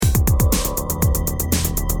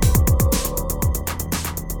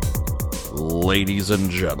Ladies and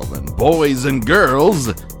gentlemen, boys and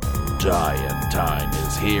girls, Dying Time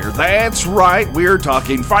is here. That's right, we're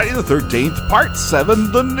talking Friday the 13th, Part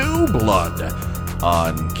 7, The New Blood,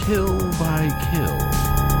 on Kill by Kill.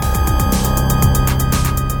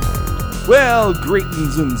 Well,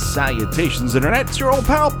 greetings and salutations, Internet. It's your old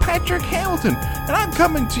pal, Patrick Hamilton, and I'm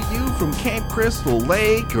coming to you from Camp Crystal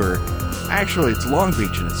Lake, or actually, it's Long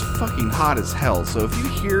Beach, and it's fucking hot as hell, so if you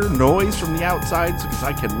hear noise from the outside, it's because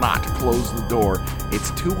I cannot close the door.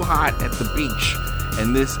 It's too hot at the beach.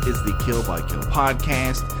 And this is the Kill by Kill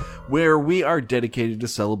podcast, where we are dedicated to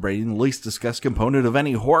celebrating the least discussed component of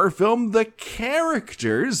any horror film, the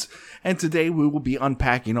characters. And today we will be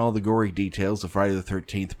unpacking all the gory details of Friday the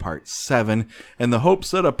 13th, Part 7, in the hopes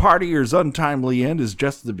that a partier's untimely end is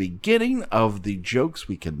just the beginning of the jokes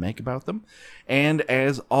we can make about them. And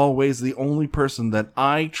as always, the only person that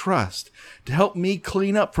I trust to help me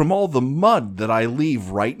clean up from all the mud that I leave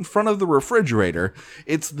right in front of the refrigerator,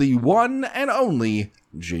 it's the one and only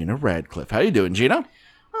Gina Radcliffe. How you doing, Gina?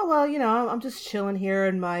 Oh, well, you know, I'm just chilling here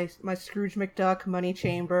in my Scrooge McDuck money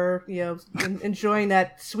chamber, you know, enjoying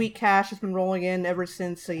that sweet cash that's been rolling in ever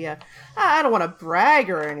since. So, yeah, I don't want to brag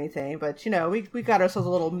or anything, but, you know, we got ourselves a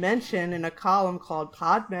little mention in a column called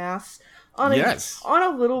Podmas on a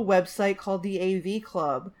little website called the AV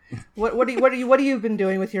Club. What have you been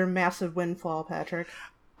doing with your massive windfall, Patrick?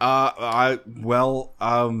 I've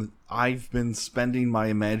been spending my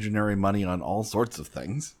imaginary money on all sorts of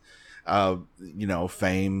things. You know,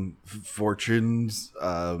 fame, fortunes,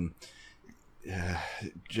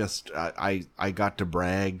 just, I got to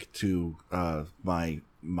brag to, my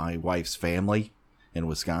wife's family in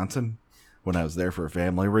Wisconsin when I was there for a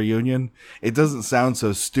family reunion. It doesn't sound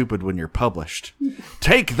so stupid when you're published.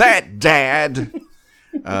 Take that, Dad!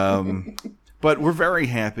 But we're very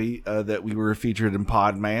happy, that we were featured in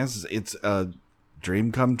Podmas. It's a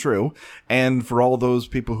dream come true, and for all those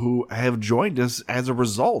people who have joined us as a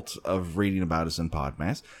result of reading about us in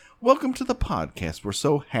Podmas, welcome to the podcast. We're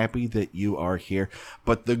so happy that you are here.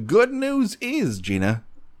 But the good news is, Gina,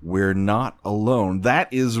 we're not alone.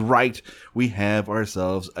 That is right. We have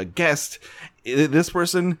ourselves a guest. This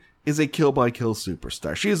person is a Kill by Kill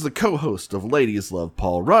superstar. She is the co-host of Ladies Love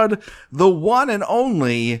Paul Rudd, the one and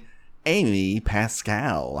only Amy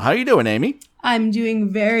Pascal. How you doing, Amy? I'm doing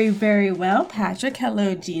very, very well, Patrick.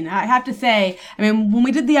 Hello, Gina. I have to say, I mean, when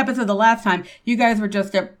we did the episode the last time, you guys were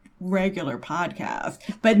just a regular podcast.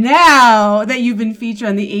 But now that you've been featured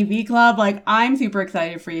on the AV Club, like, I'm super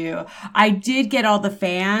excited for you. I did get all the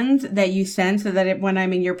fans that you sent so that when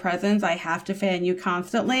I'm in your presence, I have to fan you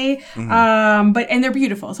constantly. Mm-hmm. And they're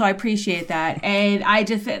beautiful, so I appreciate that. And I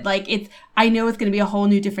just, like, I know it's going to be a whole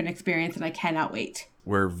new different experience, and I cannot wait.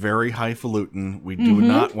 We're very highfalutin. We do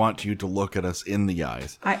not want you to look at us in the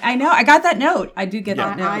eyes. I know. I got that note. I do get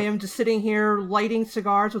that note. I am just sitting here lighting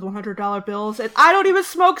cigars with $100 bills, and I don't even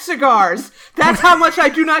smoke cigars. That's how much I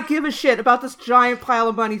do not give a shit about this giant pile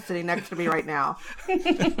of money sitting next to me right now.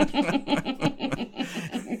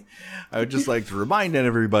 I would just like to remind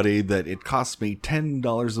everybody that it costs me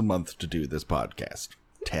 $10 a month to do this podcast.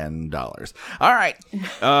 $10. All right.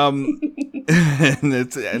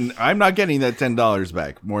 And I'm not getting that $10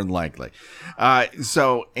 back, more than likely.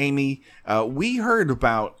 So, Amy, we heard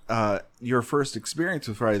about your first experience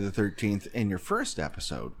with Friday the 13th in your first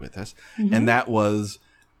episode with us, and that was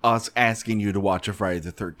us asking you to watch a Friday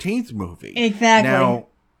the 13th movie. Exactly. Now,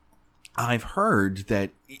 I've heard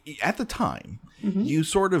that at the time, you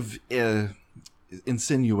sort of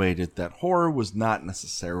insinuated that horror was not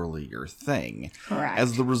necessarily your thing. Correct.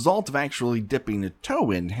 As the result of actually dipping a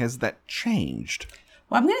toe in, has that changed?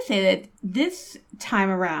 Well, I'm going to say that this time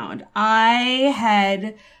around, I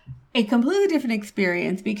had a completely different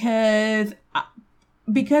experience because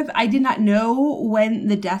I did not know when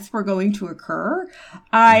the deaths were going to occur.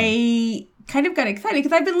 I kind of got excited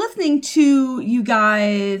because I've been listening to you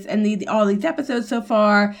guys and all these episodes so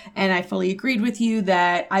far, and I fully agreed with you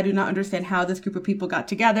that I do not understand how this group of people got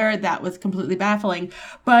together. That was completely baffling.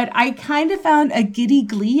 But I kind of found a giddy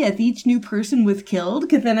glee as each new person was killed,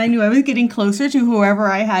 because then I knew I was getting closer to whoever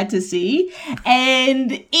I had to see,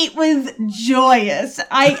 and it was joyous.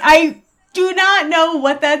 I do not know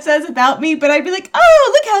what that says about me, but I'd be like,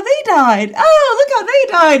 oh, look how they died. Oh, look how they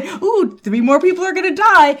died. Ooh, 3 more people are going to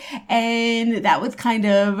die. And that was kind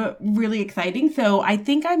of really exciting. So I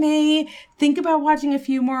think I may think about watching a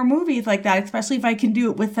few more movies like that, especially if I can do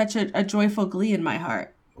it with such a joyful glee in my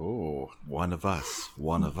heart. Oh, one of us.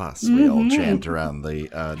 We all chant around the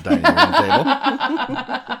dining room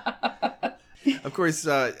table. Of course,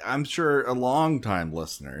 I'm sure a long-time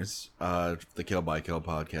listeners of the Kill by Kill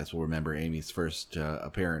podcast will remember Amy's first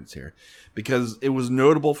appearance here, because it was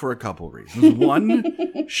notable for a couple reasons.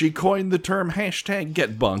 One, she coined the term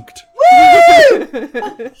 #GetBunked.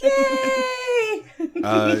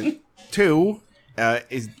 Yay! Two,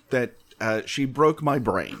 is that she broke my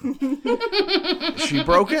brain. She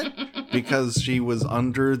broke it because she was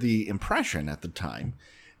under the impression at the time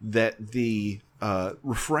that the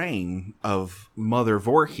refrain of Mother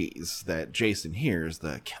Voorhees that Jason hears,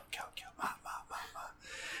 the kill, kill, kill, ma, ma, ma, ma,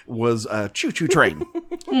 was a choo-choo train.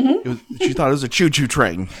 She thought it was a choo-choo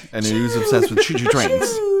train, and he was obsessed with choo-choo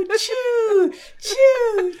trains. Choo, choo,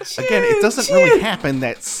 choo, Again, it doesn't choo. really happen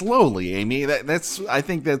that slowly, Amy. I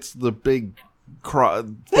think that's the big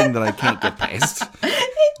thing that I can't get past. It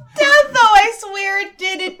does, though. I swear it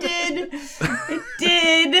did. It did. It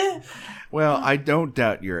did. Well, I don't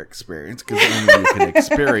doubt your experience, because only you can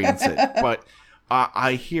experience it. But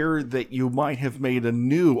I hear that you might have made a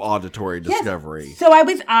new auditory discovery. Yes. So I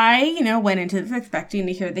went into this expecting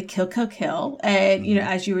to hear the kill, kill, kill, and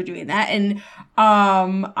as you were doing that, and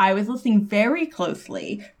I was listening very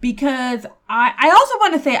closely because I also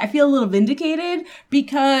want to say I feel a little vindicated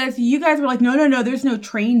because you guys were like, no, there's no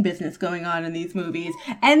train business going on in these movies,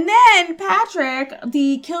 and then Patrick,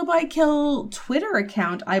 the Kill by Kill Twitter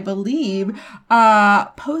account, I believe,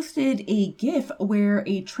 posted a GIF where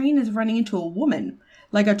a train is running into a woman.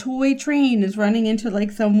 Like a toy train is running into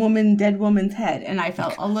like some dead woman's head. And I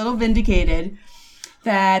felt a little vindicated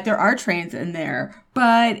that there are trains in there.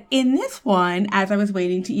 But in this one, as I was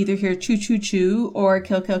waiting to either hear choo choo choo or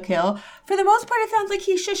kill kill kill, for the most part, it sounds like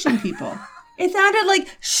he's shushing people. It sounded like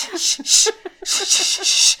shh, shh, shh, shh, shh,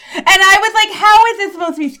 shh. And I was like, how is this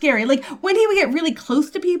supposed to be scary? Like when he would get really close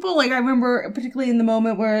to people, like I remember particularly in the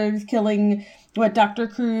moment where he was killing Dr.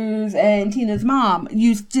 Cruz and Tina's mom,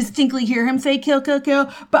 you distinctly hear him say kill, kill, kill.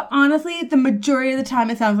 But honestly, the majority of the time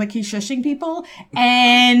it sounds like he's shushing people.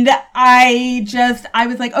 And I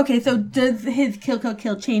was like, okay, so does his kill, kill,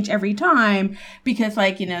 kill change every time? Because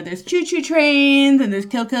there's choo-choo trains and there's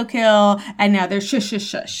kill, kill, kill. And now there's shush, shush,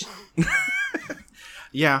 shush.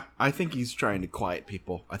 Yeah, I think he's trying to quiet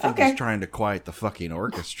people. I think he's trying to quiet the fucking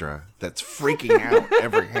orchestra that's freaking out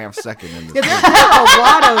every half second in this movie. There are a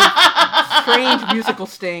lot of strange musical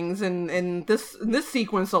stings in this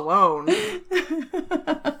sequence alone.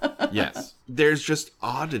 Yes. There's just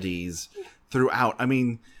oddities throughout. I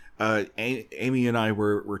mean, Amy and I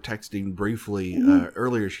were texting briefly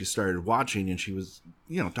earlier. She started watching and she was,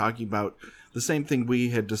 talking about the same thing we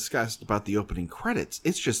had discussed about the opening credits.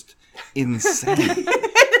 It's just insane.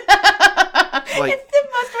 It's the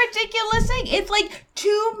most ridiculous thing. It's like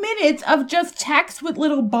 2 minutes of just text with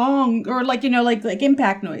little bong or like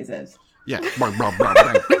impact noises. Yeah.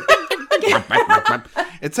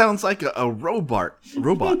 It sounds like a robot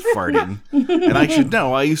farting. And I should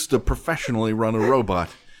know, I used to professionally run a robot.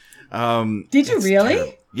 Did you really?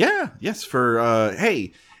 Terrible. Yeah. Yes. For,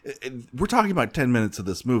 hey, we're talking about 10 minutes of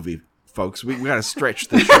this movie, folks. We got to stretch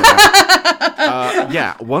this shit out.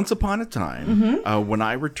 Yeah. Once upon a time, when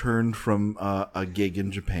I returned from a gig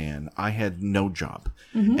in Japan, I had no job.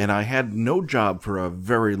 And I had no job for a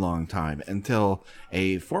very long time until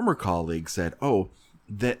a former colleague said,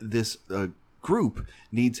 that this group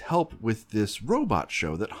needs help with this robot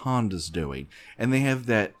show that Honda's doing. And they have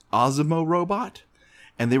that Osmo robot.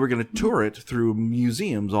 And they were going to tour it through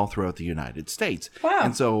museums all throughout the United States. Wow.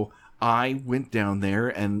 And so I went down there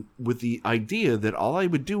and with the idea that all I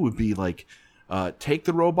would do would be like, take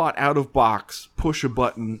the robot out of box, push a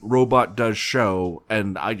button, robot does show,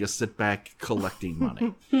 and I just sit back collecting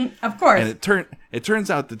money. Of course. And it turns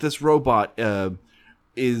out that this robot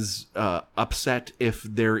is upset if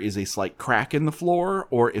there is a slight crack in the floor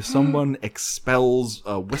or if someone expels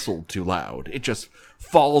a whistle too loud. It just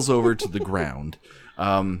falls over to the ground.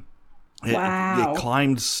 It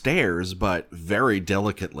climbed stairs, but very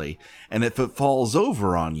delicately. And if it falls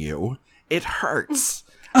over on you, it hurts.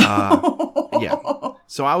 Yeah.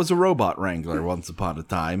 So I was a robot wrangler once upon a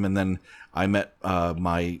time, and then I met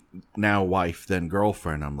my now wife, then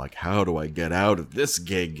girlfriend. I'm like, how do I get out of this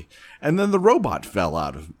gig? And then the robot fell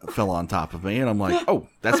on top of me, and I'm like, oh,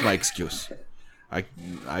 that's my excuse.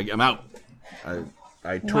 I'm out.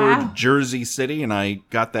 I toured Jersey City, and I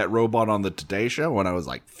got that robot on the Today Show, and I was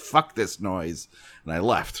like, fuck this noise, and I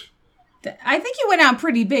left. I think you went out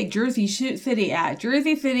pretty big. Jersey City and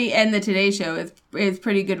the Today Show is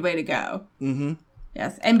pretty good way to go. Mm-hmm.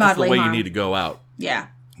 Yes, and That's bodily the way harm. you need to go out. Yeah.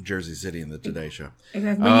 Jersey City and the Today Show.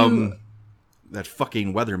 Exactly. That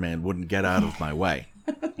fucking weatherman wouldn't get out of my way.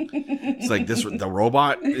 It's like the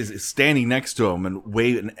robot is standing next to him and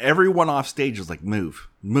waving, and everyone off stage is like, move.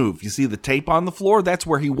 You see the tape on the floor? That's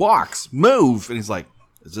where he walks. Move. And he's like,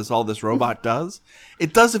 is this all this robot does?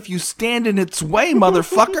 It does if you stand in its way,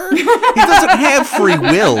 motherfucker. He doesn't have free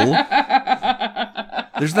will.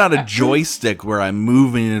 There's not a joystick where I'm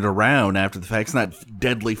moving it around after the fact. It's not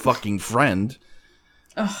Deadly fucking Friend.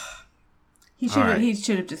 Ugh. He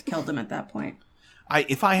should have just killed him at that point.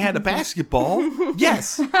 If I had a basketball,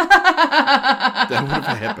 yes. That would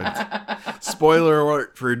have happened. Spoiler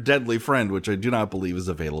alert for Deadly Friend, which I do not believe is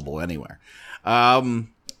available anywhere.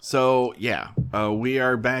 So, yeah, we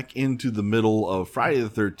are back into the middle of Friday the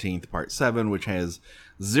 13th, Part 7, which has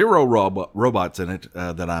 0 robots in it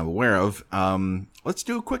that I'm aware of. Let's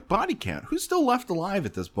do a quick body count. Who's still left alive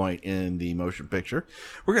at this point in the motion picture?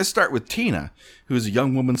 We're going to start with Tina, who is a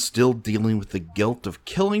young woman still dealing with the guilt of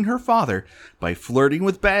killing her father by flirting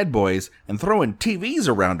with bad boys and throwing TVs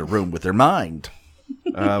around a room with her mind.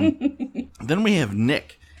 Then we have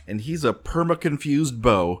Nick, and he's a perma-confused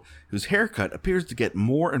beau whose haircut appears to get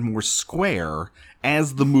more and more square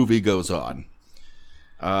as the movie goes on.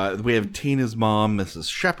 We have Tina's mom, Mrs.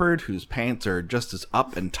 Shepard, whose pants are just as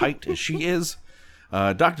up and tight as she is.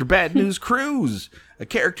 Dr. Bad News Cruz, a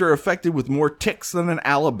character affected with more ticks than an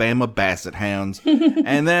Alabama Basset Hound.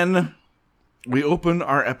 And then we open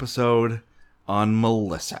our episode on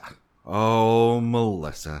Melissa. Oh,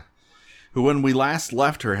 Melissa. Who, when we last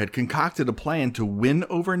left her, had concocted a plan to win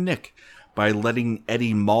over Nick by letting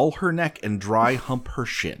Eddie maul her neck and dry hump her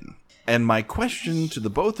shin. And my question to the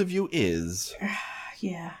both of you is...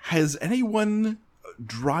 Yeah. Has anyone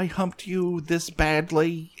dry humped you this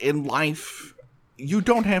badly in life? You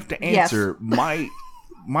don't have to answer. Yes.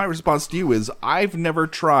 My response to you is I've never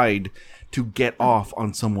tried to get off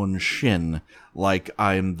on someone's shin like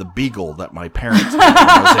I'm the beagle that my parents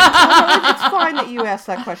had. It's fine that you asked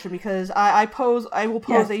that question because I will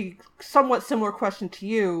pose a somewhat similar question to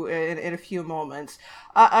you in a few moments.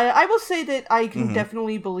 I will say that I can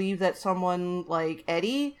definitely believe that someone like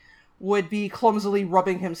Eddie would be clumsily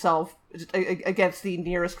rubbing himself against the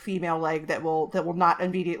nearest female leg that will not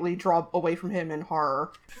immediately draw away from him in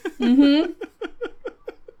horror.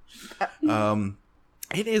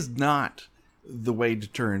 It is not the way to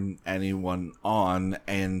turn anyone on,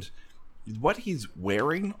 and what he's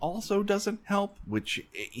wearing also doesn't help, which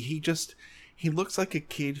he looks like a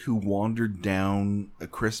kid who wandered down a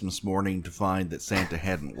Christmas morning to find that Santa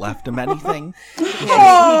hadn't left him anything.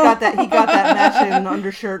 Yeah, he got that matching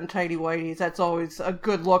undershirt and tidy whities. That's always a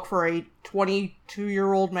good look for a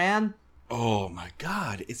 22-year-old man. Oh my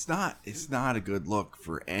God, it's not a good look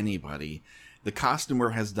for anybody. The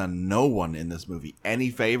costumer has done no one in this movie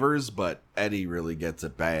any favors, but Eddie really gets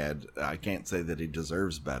it bad. I can't say that he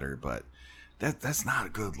deserves better, but that's not a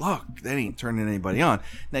good look. That ain't turning anybody on.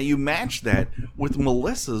 Now you match that with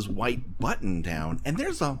Melissa's white button down, and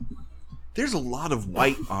there's a lot of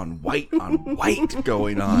white on white on white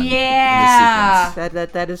going on. Yeah,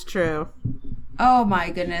 that is true. Oh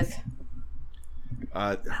my goodness.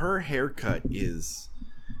 Her haircut is,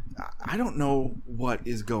 I don't know what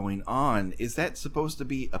is going on. Is that supposed to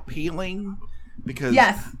be appealing? Because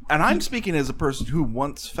yes. And I'm speaking as a person who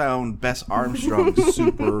once found Bess Armstrong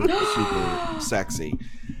super sexy.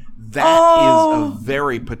 That is a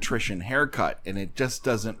very patrician haircut, and it just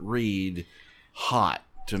doesn't read hot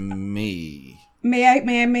to me. May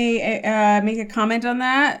I make a comment on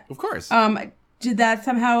that? Of course. Did that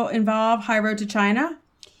somehow involve High Road to China?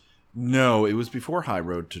 No, it was before High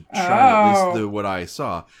Road to China, at least what I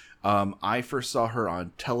saw. I first saw her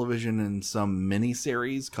on television in some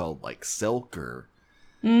miniseries called like Silk or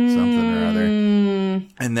something or other.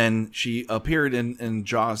 And then she appeared in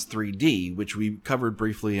Jaws 3D, which we covered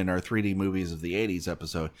briefly in our 3D movies of the 80s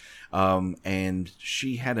episode. And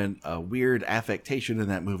she had a weird affectation in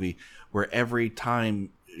that movie where every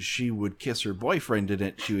time she would kiss her boyfriend in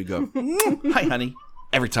it, she would go, "Hi, honey,"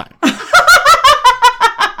 every time.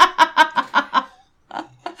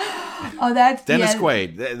 Oh, that's Dennis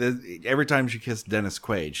Quaid. Every time she kissed Dennis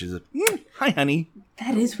Quaid, she's like, "Hi, honey."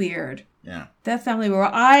 That is weird. Yeah. That's definitely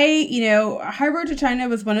weird. High Road to China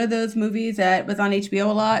was one of those movies that was on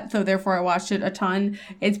HBO a lot, so therefore I watched it a ton.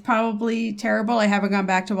 It's probably terrible. I haven't gone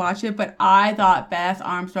back to watch it, but I thought Bess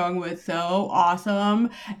Armstrong was so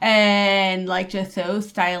awesome and like just so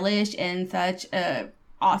stylish and such a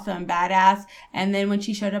awesome badass. And then when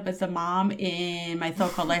she showed up as the mom in My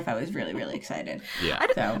So-Called Life, I was really, really excited. Yeah.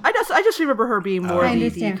 I just remember her being more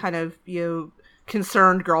the kind of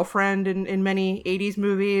concerned girlfriend in many 80s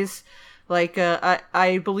movies. Like,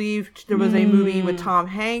 I believe there was a movie with Tom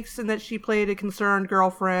Hanks and that she played a concerned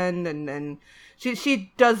girlfriend, and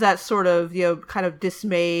she does that sort of, kind of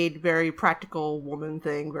dismayed, very practical woman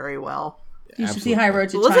thing very well. You should see High Road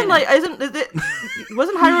to Wasn't China.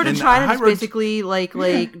 Wasn't High Road to China High just Road to- basically like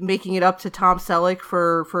making it up to Tom Selleck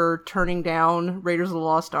for turning down Raiders of the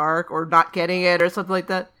Lost Ark or not getting it or something like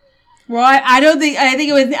that? Well, I think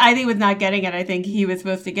it was not getting it. I think he was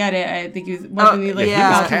supposed to get it. I think he was about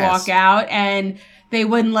to walk out, and they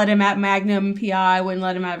wouldn't let him at Magnum PI, wouldn't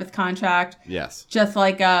let him out of his contract. Yes. Just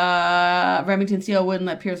like Remington Steele wouldn't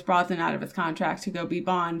let Pierce Brosnan out of his contract to go be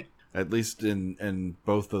Bond. At least in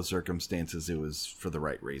both those circumstances, it was for the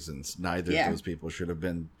right reasons. Neither of those people should have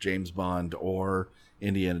been James Bond or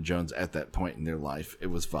Indiana Jones at that point in their life. It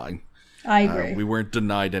was fine. I agree. We weren't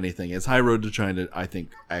denied anything. As High Road to China, I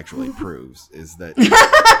think, actually proves, is that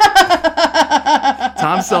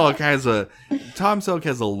Tom Selleck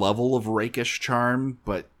has a level of rakish charm,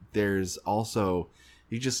 but there's also,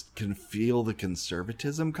 you just can feel the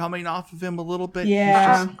conservatism coming off of him a little bit.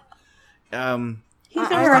 Yeah. I'm He's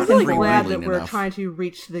really really glad lean that we're enough. trying to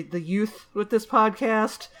reach the youth with this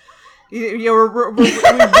podcast. We really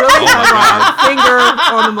have our finger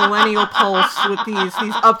on the millennial pulse with these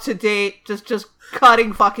up to date, just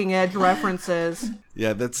cutting fucking edge references.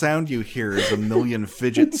 Yeah, that sound you hear is a million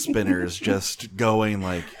fidget spinners just going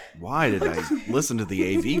like, why did I listen to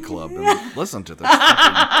the AV Club and listen to this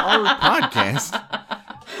podcast?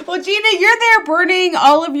 Well, Gina, you're there burning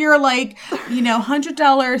all of your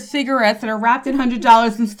 $100 cigarettes that are wrapped in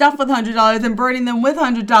 $100 and stuffed with $100 and burning them with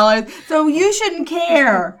 $100. So you shouldn't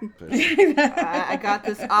care. I got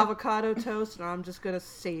this avocado toast and I'm just gonna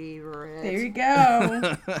savor it. There you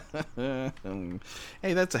go.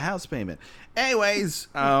 Hey, that's a house payment. Anyways,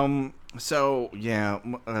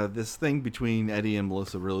 this thing between Eddie and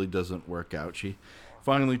Melissa really doesn't work out. She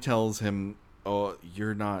finally tells him, "Oh,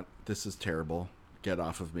 this is terrible. Get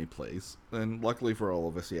off of me, please." And luckily for all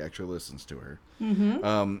of us, he actually listens to her.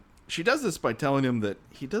 Mm-hmm. She does this by telling him that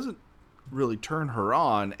he doesn't really turn her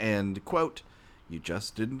on, and, quote, "You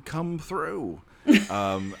just didn't come through."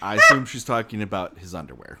 I assume she's talking about his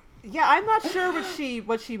underwear. Yeah, I'm not sure what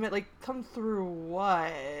she meant. Like, come through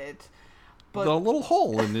what? But The little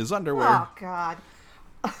hole in his underwear. oh God.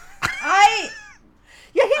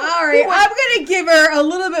 Yeah, all right. I'm gonna give her a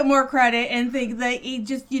little bit more credit and think that he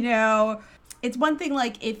just, it's one thing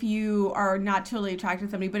like if you are not totally attracted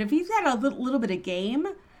to somebody, but if he's got a little bit of game,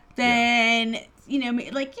 then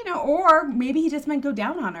or maybe he just meant go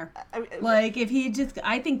down on her.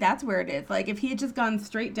 I think that's where it is. Like if he had just gone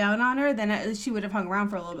straight down on her, then she would have hung around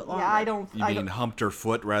for a little bit longer. Yeah, You mean humped her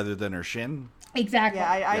foot rather than her shin? Exactly.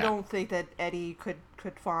 Yeah, I don't think that Eddie could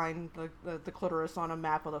find the clitoris on a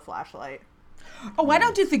map with a flashlight. Oh, I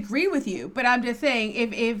don't disagree with you, but I'm just saying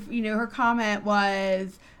if her comment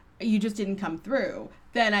was you just didn't come through,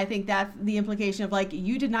 then I think that's the implication of like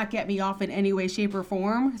you did not get me off in any way, shape, or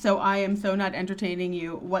form, so I am so not entertaining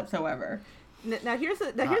you whatsoever. Now here's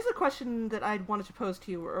the question that I wanted to pose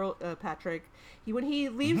to you, Patrick. When he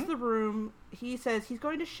leaves the room, he says he's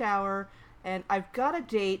going to shower, and I've got a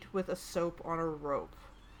date with a soap on a rope.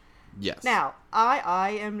 Yes. Now,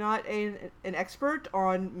 I am not an expert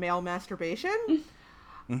on male masturbation.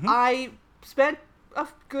 Mm-hmm. I spent a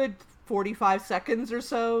good 45 seconds or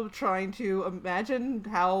so trying to imagine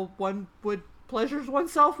how one would pleasure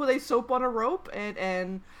oneself with a soap on a rope,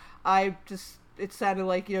 and it sounded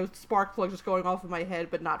like, spark plugs just going off in my head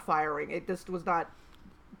but not firing. It just was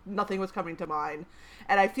nothing was coming to mind.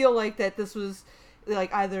 And I feel like that this was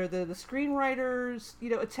like either the screenwriter's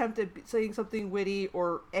attempt at saying something witty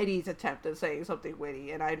or Eddie's attempt at saying something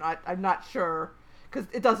witty, and I'm not sure because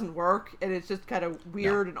it doesn't work and it's just kind of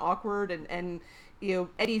weird and awkward, and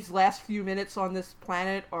Eddie's last few minutes on this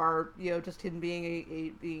planet are just him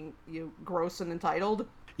being gross and entitled.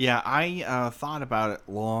 Yeah, I thought about it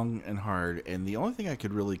long and hard, and the only thing I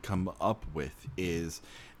could really come up with is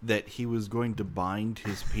that he was going to bind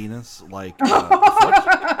his penis like a foot,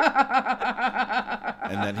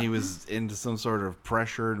 and that he was into some sort of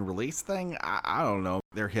pressure and release thing. I don't know.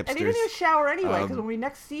 They're hipsters. And he didn't even shower anyway, because when we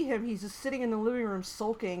next see him, he's just sitting in the living room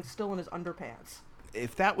sulking, still in his underpants.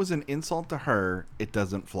 If that was an insult to her, it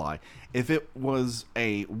doesn't fly. If it was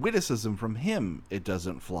a witticism from him, it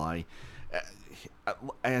doesn't fly.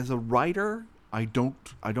 As a writer, I don't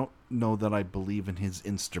know that I believe in his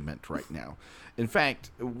instrument right now. In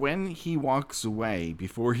fact, when he walks away,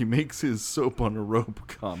 before he makes his soap on a rope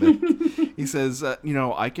comment, he says,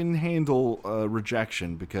 I can handle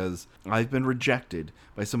rejection because I've been rejected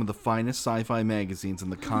by some of the finest sci-fi magazines in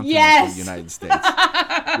the continental United States.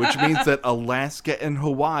 Which means that Alaska and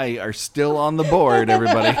Hawaii are still on the board,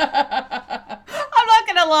 everybody.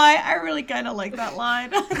 gonna lie, I really kind of like that line.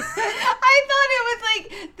 I thought it was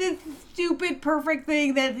like this stupid, perfect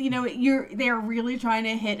thing that, you know, they're really trying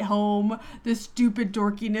to hit home the stupid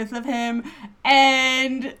dorkiness of him,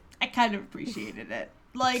 and I kind of appreciated it.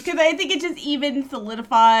 Like, because I think it just even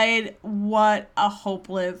solidified what a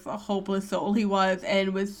hopeless soul he was,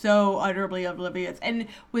 and was so utterly oblivious, and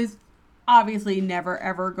was obviously never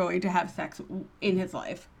ever going to have sex in his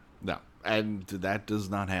life. No, and that does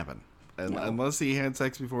not happen. Unless he had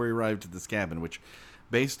sex before he arrived at this cabin, which,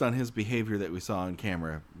 based on his behavior that we saw on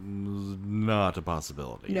camera, was not a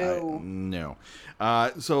possibility. No.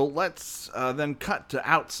 So let's then cut to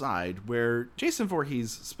outside, where Jason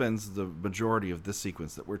Voorhees spends the majority of this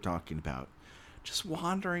sequence that we're talking about just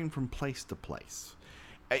wandering from place to place.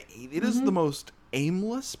 It is the most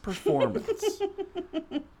aimless performance.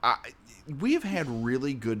 We have had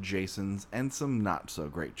really good Jasons and some not so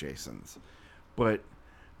great Jasons, but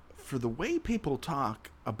for the way people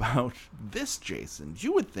talk about this Jason,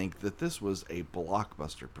 you would think that this was a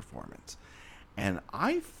blockbuster performance. And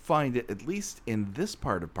I find it, at least in this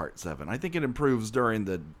part of Part 7, I think it improves during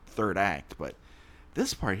the third act, but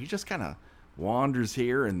this part, he just kind of wanders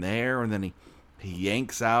here and there, and then he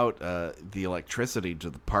yanks out the electricity to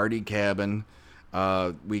the party cabin.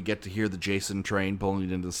 We get to hear the Jason train pulling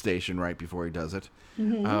into the station right before he does it.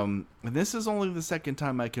 And this is only the second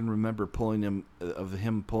time I can remember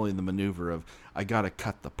him pulling the maneuver of, I gotta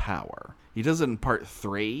cut the power. He does it in Part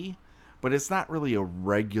 3, but it's not really a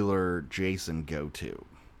regular Jason go-to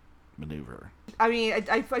maneuver. I mean,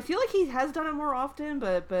 I feel like he has done it more often,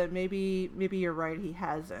 but maybe you're right, he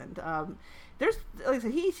hasn't. There's, like I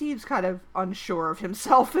said, he seems kind of unsure of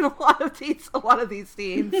himself in a lot of these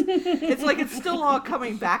scenes. It's like it's still all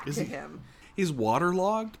coming back to him. He's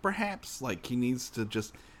waterlogged, perhaps. Like he needs to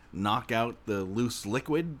just knock out the loose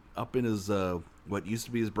liquid up in his what used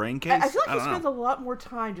to be his brain case. I feel like he spends a lot more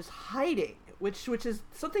time just hiding, which is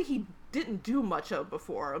something he didn't do much of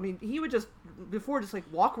before. I mean, he would just like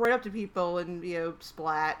walk right up to people and, you know,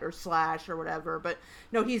 splat or slash or whatever. But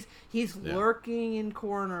no, he's lurking in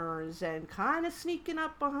corners and kind of sneaking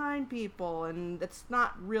up behind people, and that's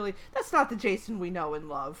not the Jason we know and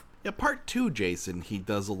love. Yeah, Part 2 Jason, he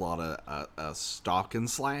does a lot of stalk and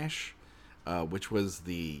slash, which was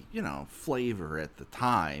the, you know, flavor at the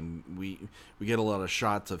time. We get a lot of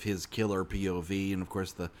shots of his killer POV, and of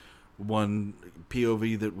course the one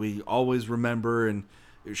POV that we always remember and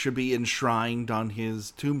it should be enshrined on his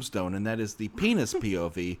tombstone, and that is the penis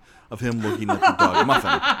POV of him looking at the dog muffin.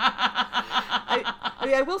 I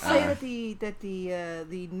mean, I will say that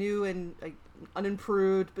the new and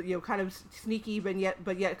unimproved, but, you know, kind of sneaky, but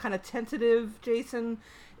yet kind of tentative Jason,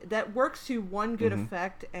 that works to one good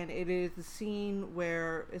effect, and it is the scene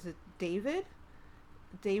where, is it David?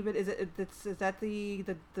 Is that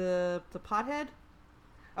the pothead?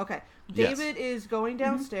 Okay. David is going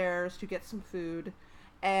downstairs to get some food,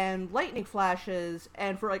 and lightning flashes,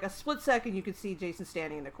 and for like a split second you can see Jason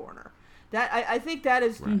standing in the corner. That I think that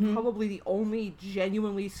is probably the only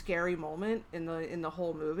genuinely scary moment in the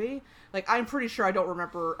whole movie. Like, I'm pretty sure I didn't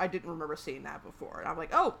remember seeing that before. And I'm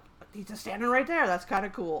like, oh, he's just standing right there. That's kind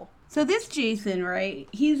of cool. So this Jason, right,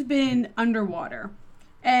 he's been underwater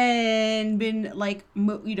and been, like,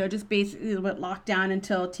 you know, just basically locked down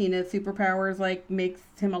until Tina's superpowers, like, makes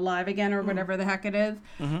him alive again or whatever the heck it is.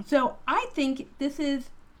 So I think this is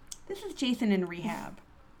Jason in rehab.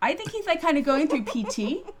 I think he's, like, kind of going through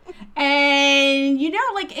PT. And, you know,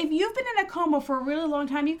 like, if you've been in a coma for a really long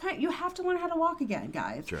time, you have to learn how to walk again,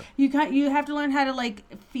 guys. Sure. You have to learn how to, like,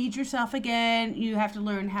 feed yourself again. You have to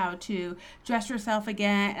learn how to dress yourself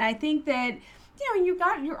again. And I think that, you know,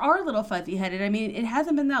 you are a little fuzzy-headed. I mean, it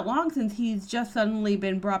hasn't been that long since he's just suddenly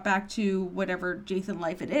been brought back to whatever Jason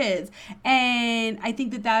life it is. And I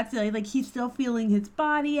think that that's, like, he's still feeling his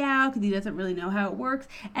body out because he doesn't really know how it works.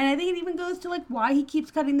 And I think it even goes to, like, why he keeps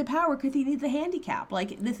cutting the power, because he needs a handicap. Like,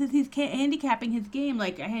 he's handicapping his game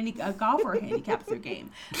like a golfer handicaps their game.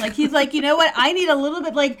 Like, he's like, you know what? I need a little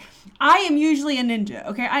bit, like, I am usually a ninja,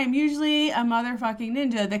 okay? I am usually a motherfucking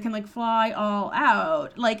ninja that can, like, fly all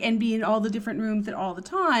out, like, and be in all the different rooms at all the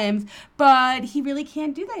times, but he really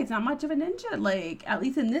can't do that. He's not much of a ninja, like, at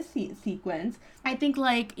least in this sequence. I think,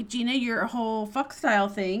 like, Gina, your whole fuck style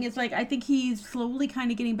thing is, like, I think he's slowly kind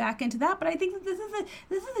of getting back into that, but I think that this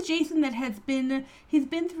is a Jason that he's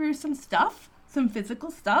been through some stuff, some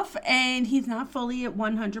physical stuff, and he's not fully at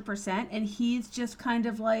 100%, and he's just kind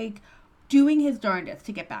of, like, doing his darndest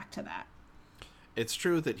to get back to that. It's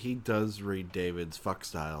true that he does read David's fuck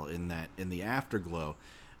style in the afterglow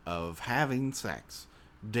of having sex.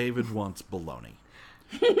 David wants baloney.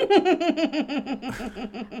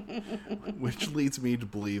 Which leads me to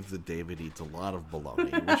believe that David eats a lot of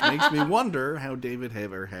bologna, which makes me wonder how David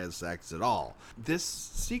ever has sex at all. This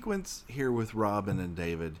sequence here with Robin and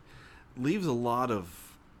David leaves a lot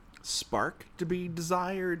of spark to be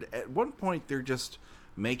desired. At one point, they're just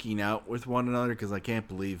making out with one another, because I can't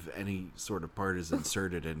believe any sort of part is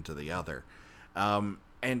inserted into the other.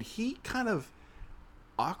 And he kind of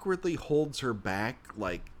awkwardly holds her back,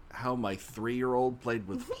 like how my 3-year-old played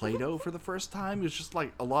with Play-Doh for the first time. It's just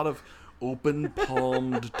like a lot of open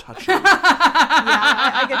palmed touching. Yeah,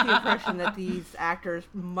 I get the impression that these actors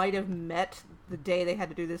might have met the day they had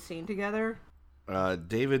to do this scene together.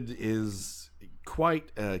 David is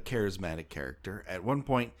quite a charismatic character. At one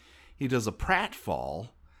point, he does a pratfall,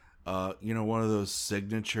 one of those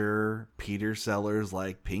signature Peter Sellers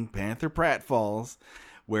like Pink Panther pratfalls,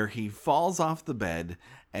 where he falls off the bed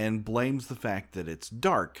and blames the fact that it's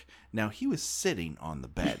dark. Now, he was sitting on the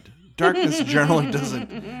bed. Darkness generally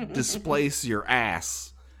doesn't displace your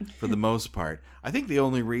ass for the most part. I think the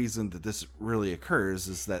only reason that this really occurs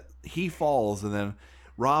is that he falls, and then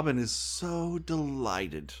Robin is so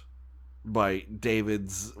delighted by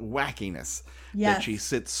David's wackiness that she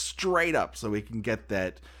sits straight up so we can get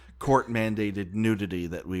that court-mandated nudity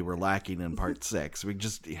that we were lacking in part 6. We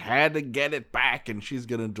just had to get it back, and she's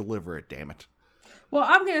going to deliver it, damn it. Well,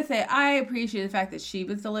 I'm going to say I appreciate the fact that she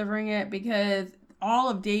was delivering it, because all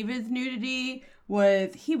of David's nudity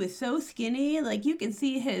he was so skinny, like you can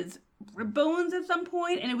see his rib bones at some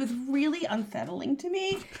point, and it was really unsettling to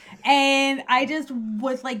me. And I just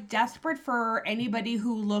was like desperate for anybody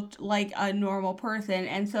who looked like a normal person.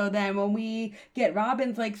 And so then when we get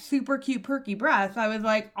Robin's like super cute perky breasts, I was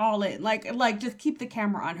like all in, like just keep the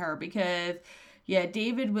camera on her, because yeah,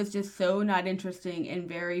 David was just so not interesting and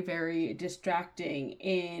very, very distracting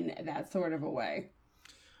in that sort of a way.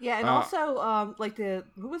 Yeah, and also,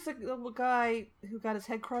 who was the guy who got his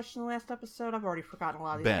head crushed in the last episode? I've already forgotten a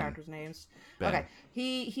lot of these characters' names. Ben. Okay,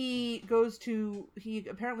 he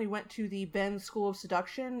apparently went to the Ben School of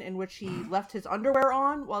Seduction, in which he left his underwear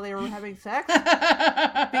on while they were having sex.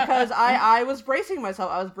 Because I was bracing myself.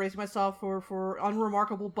 I was bracing myself for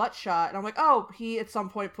unremarkable butt shot, and I'm like, oh, he at some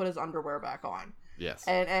point put his underwear back on. Yes,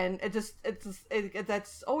 and it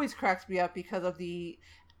that's always cracks me up because of the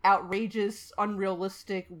outrageous,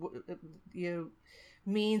 unrealistic,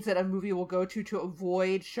 means that a movie will go to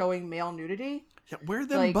avoid showing male nudity. Yeah, where are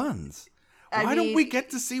them buns? Why don't we get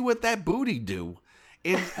to see what that booty do?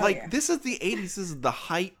 This is the 80s. This is the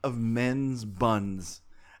height of men's buns,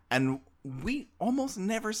 and we almost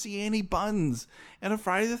never see any buns in a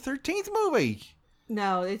Friday the 13th movie.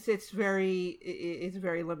 No, it's very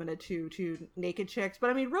limited to naked chicks. But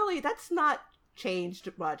I mean, really, that's not changed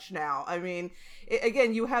much now. I mean,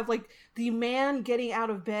 again, you have like the man getting out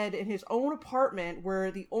of bed in his own apartment where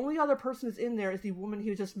the only other person is in there is the woman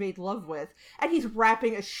he just made love with, and he's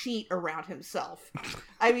wrapping a sheet around himself.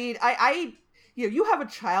 I mean, you have a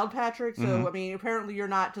child, Patrick, so I mean, apparently you're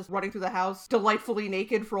not just running through the house delightfully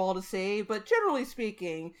naked for all to see, but generally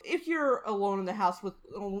speaking, if you're alone in the house with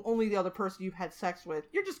only the other person you've had sex with,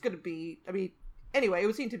 you're just going to be, anyway, it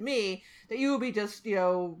would seem to me that you would be just,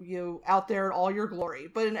 out there in all your glory.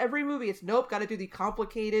 But in every movie, it's nope, got to do the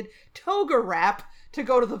complicated toga wrap to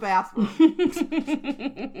go to the bathroom.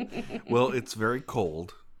 Well, it's very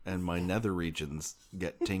cold, and my nether regions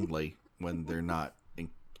get tingly when they're not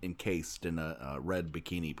encased in a red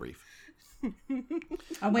bikini brief.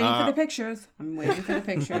 I'm waiting for the pictures.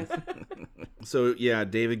 So, yeah,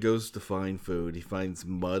 David goes to find food. He finds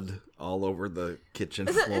mud all over the kitchen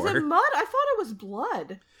floor. Is it mud? I thought it was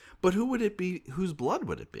blood. But who would it be? Whose blood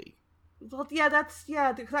would it be? Well,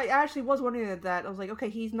 because I actually was wondering that. I was like, okay,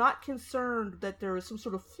 he's not concerned that there is some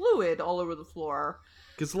sort of fluid all over the floor.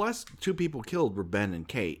 Because the last 2 people killed were Ben and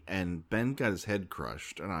Kate, and Ben got his head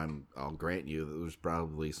crushed, and I'll grant you that there's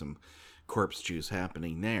probably some corpse juice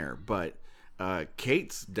happening there, but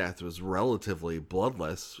Kate's death was relatively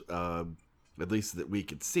bloodless, at least that we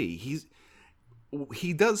could see.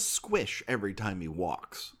 He does squish every time he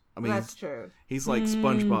walks. I mean, that's true. He's like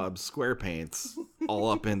SpongeBob SquarePants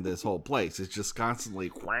all up in this whole place. It's just constantly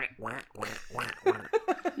quack, quack, quack, quack, quack.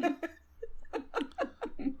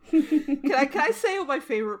 Can I say what my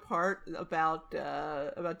favorite part about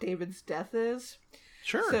David's death is?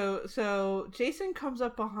 Sure. So Jason comes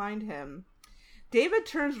up behind him. David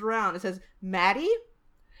turns around and says, "Maddie?"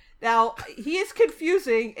 Now, he is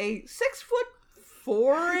confusing a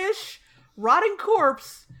 6'4" rotting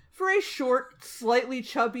corpse for a short, slightly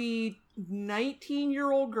chubby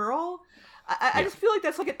 19-year-old girl. I just feel like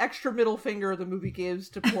that's like an extra middle finger the movie gives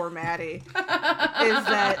to poor Maddie. Is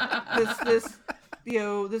that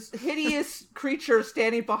this hideous creature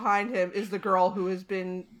standing behind him is the girl who has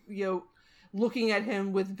been, looking at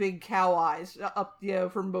him with big cow eyes up,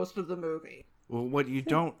 for most of the movie. Well, what you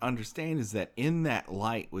don't understand is that in that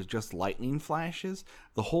light with just lightning flashes,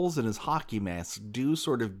 the holes in his hockey mask do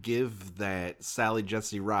sort of give that Sally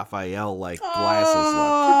Jesse Raphael like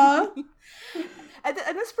glasses look. And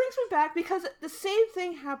this brings me back because the same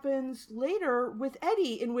thing happens later with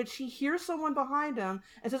Eddie, in which he hears someone behind him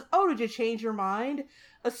and says, "Oh, did you change your mind?"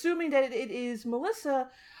 Assuming that it is Melissa.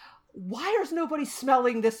 Why is nobody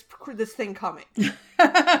smelling this thing coming?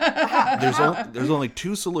 There's only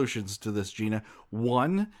two solutions to this, Gina.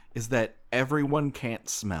 One is that everyone can't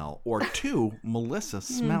smell, or two, Melissa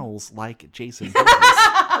smells like Jason Voorhees.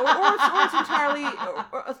 or it's entirely.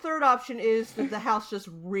 Or a third option is that the house just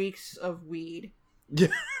reeks of weed. Yeah,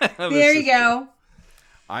 there you go.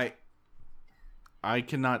 I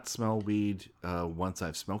cannot smell weed once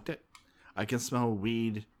I've smoked it. I can smell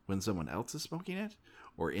weed when someone else is smoking it,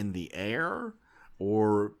 or in the air,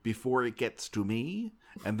 or before it gets to me,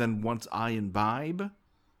 and then once I imbibe,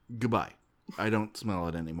 goodbye. I don't smell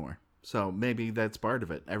it anymore. So maybe that's part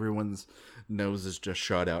of it. Everyone's nose is just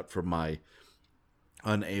shut out from my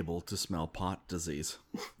unable to smell pot disease.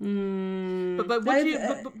 But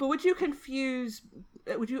would you confuse?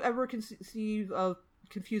 Would you ever conceive of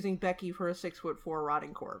confusing Becky for a 6'4"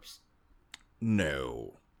 rotting corpse?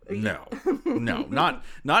 No,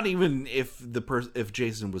 not even if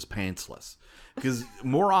Jason was pantsless, because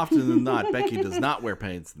more often than not, Becky does not wear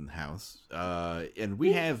pants in the house, and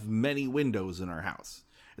we have many windows in our house.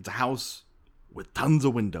 It's a house with tons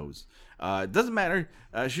of windows. It doesn't matter.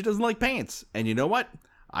 She doesn't like pants, and you know what?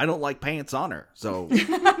 I don't like pants on her, so it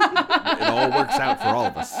all works out for all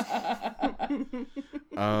of us.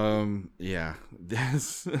 Yeah,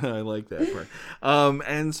 I like that part.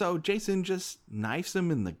 And so Jason just knifes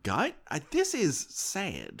him in the gut. This is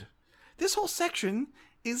sad. This whole section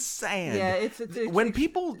is sad. Yeah, it's when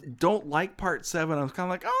people don't like part 7, I was kind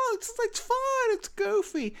of like, oh, it's fun, it's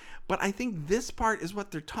goofy. But I think this part is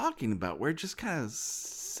what they're talking about, where it just kind of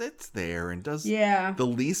sits there and does the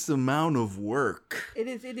least amount of work. It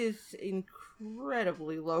is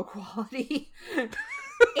incredibly low quality.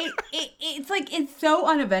 It's like, it's so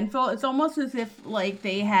uneventful. It's almost as if like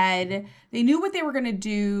they knew what they were going to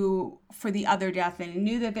do for the other death, and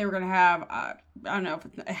knew that they were going to have, I don't know,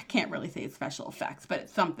 I can't really say it's special effects, but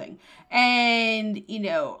it's something. And,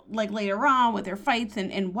 like later on with their fights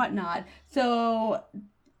and whatnot. So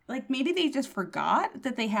like maybe they just forgot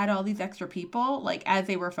that they had all these extra people, like as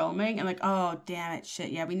they were filming, and like, oh damn it,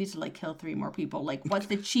 shit, yeah, we need to like kill 3 more people. Like, what's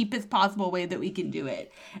the cheapest possible way that we can do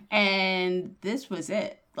it? And this was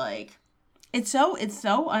it. Like, it's so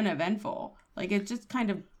uneventful. Like, it's just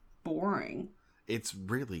kind of boring. It's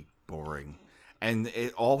really boring, and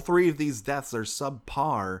all 3 of these deaths are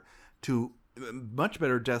subpar to much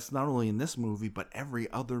better deaths, not only in this movie but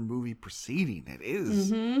every other movie preceding it.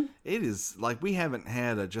 It is like we haven't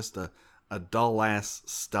had just a dull ass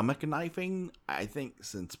stomach knifing, I think,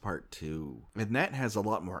 since part 2, and that has a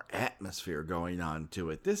lot more atmosphere going on to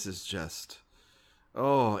it. This is just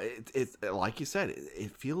it like you said,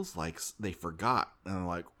 it feels like they forgot and they're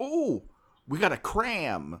like, oh, we gotta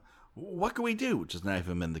cram. What can we do? Just knife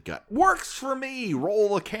him in the gut. Works for me.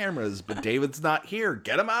 Roll the cameras. But David's not here.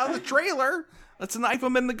 Get him out of the trailer. Let's knife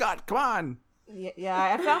him in the gut. Come on. Yeah,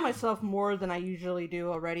 I found myself more than I usually do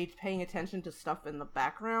already paying attention to stuff in the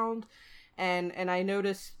background. And I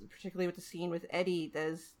noticed, particularly with the scene with Eddie,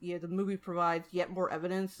 as the movie provides yet more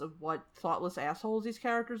evidence of what thoughtless assholes these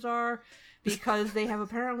characters are, because they have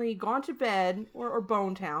apparently gone to bed, or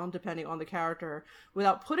Bone Town, depending on the character,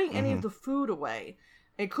 without putting any of the food away.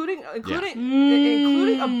 Including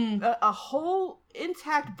a whole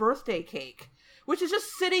intact birthday cake, which is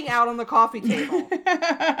just sitting out on the coffee table.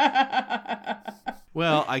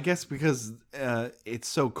 Well, I guess because it's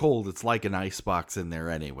so cold, it's like an icebox in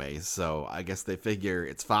there anyway. So I guess they figure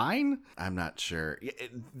it's fine. I'm not sure.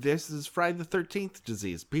 This is Friday the 13th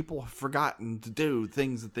disease. People have forgotten to do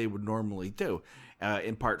things that they would normally do.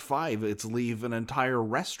 In part 5, it's leave an entire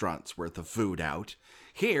restaurant's worth of food out.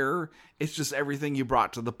 Here, it's just everything you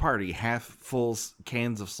brought to the party. Half full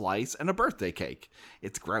cans of slice and a birthday cake.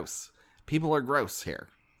 It's gross. People are gross here.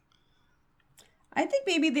 I think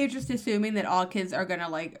maybe they're just assuming that all kids are going to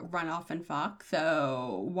like run off and fuck.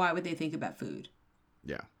 So why would they think about food?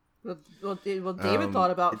 Yeah. Well, David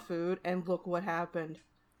thought about food, and look what happened.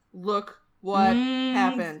 Look what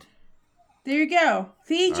happened. There you go.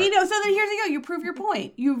 See, Gino, so then here's you go. You prove your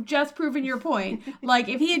point. You've just proven your point. Like,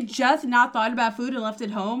 if he had just not thought about food and left it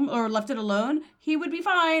home or left it alone, he would be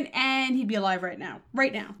fine and he'd be alive right now.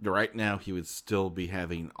 Right now. Right now, he would still be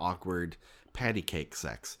having awkward patty cake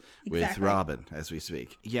sex with Robin as we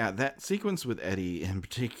speak. Yeah, that sequence with Eddie in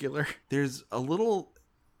particular, there's a little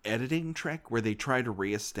editing trick where they try to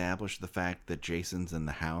reestablish the fact that Jason's in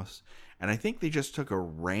the house. And I think they just took a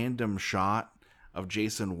random shot of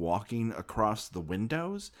Jason walking across the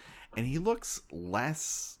windows, and he looks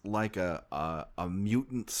less like a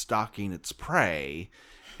mutant stalking its prey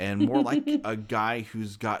and more like a guy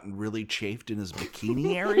who's gotten really chafed in his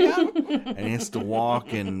bikini area and he has to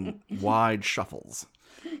walk in wide shuffles.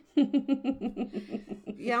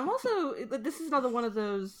 Yeah, I'm also, this is another one of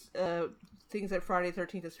those things that Friday the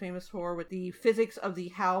 13th is famous for, with the physics of the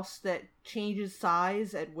house that changes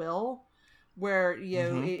size at will. Where, you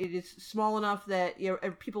know, it is small enough that, you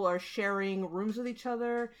know, people are sharing rooms with each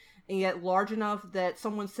other, and yet large enough that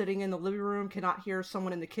someone sitting in the living room cannot hear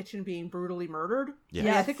someone in the kitchen being brutally murdered. Yes.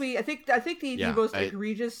 Yeah, I think the most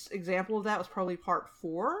egregious example of that was probably part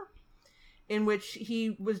 4, in which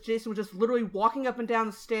Jason was just literally walking up and down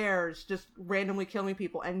the stairs, just randomly killing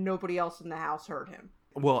people, and nobody else in the house heard him.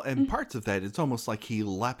 Well, and parts of that, it's almost like he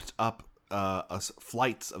leapt up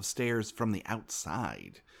flights of stairs from the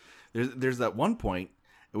outside. There's that one point,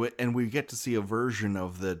 and we get to see a version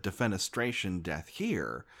of the defenestration death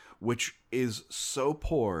here, which is so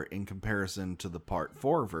poor in comparison to the Part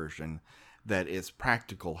 4 version that it's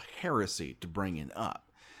practical heresy to bring it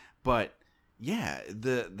up. But yeah,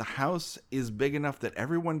 the house is big enough that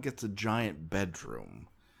everyone gets a giant bedroom,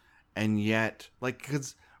 and yet, like,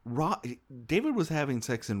 because David was having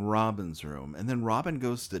sex in Robin's room, and then Robin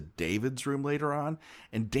goes to David's room later on,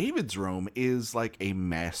 and David's room is like a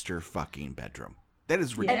master fucking bedroom. That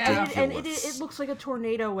is ridiculous. And it looks like a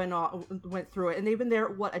tornado went through it, and they've been there,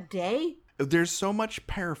 what, a day? There's so much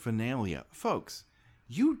paraphernalia. Folks,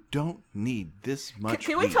 you don't need this much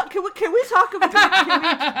Can we talk for a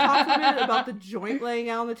minute about the joint laying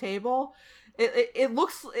out on the table? It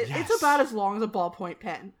looks it's about as long as a ballpoint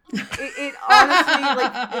pen. It honestly,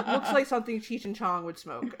 like, it looks like something Cheech and Chong would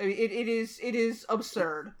smoke. I mean, it is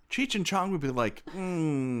absurd. Cheech and Chong would be like,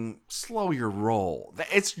 slow your roll.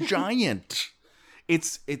 It's giant.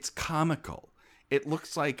 It's comical. It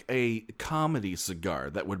looks like a comedy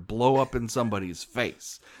cigar that would blow up in somebody's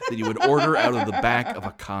face that you would order out of the back of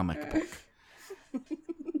a comic book.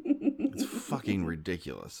 It's fucking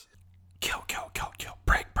ridiculous. Kill.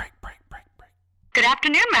 Break. Good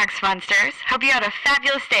afternoon, Max Funsters. Hope you had a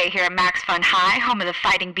fabulous day here at Max Fun High, home of the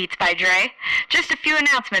Fighting Beats by Dre. Just a few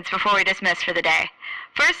announcements before we dismiss for the day.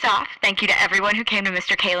 First off, thank you to everyone who came to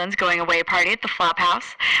Mr. Kalen's going away party at the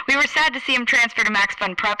Flophouse. We were sad to see him transfer to Max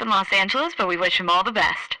Fun Prep in Los Angeles, but we wish him all the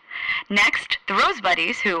best. Next, the Rose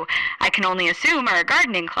Buddies, who I can only assume are a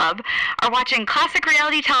gardening club, are watching classic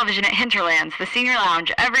reality television at Hinterlands, the senior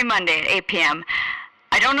lounge, every Monday at 8 p.m.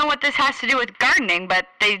 I don't know what this has to do with gardening, but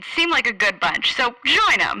they seem like a good bunch, so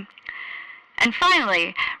join them. And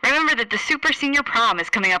finally, remember that the Super Senior Prom is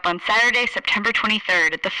coming up on Saturday, September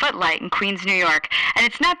 23rd at the Footlight in Queens, New York, and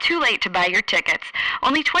it's not too late to buy your tickets.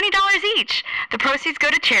 Only $20 each. The proceeds go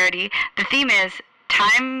to charity. The theme is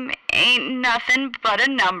Time Ain't Nothing But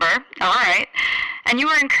a Number. All right. And you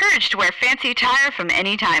are encouraged to wear fancy attire from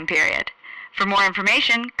any time period. For more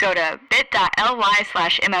information, go to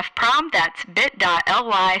bit.ly/mfprom, that's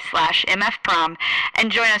bit.ly/mfprom,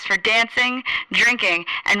 and join us for dancing, drinking,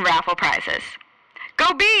 and raffle prizes.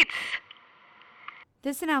 Go Beats!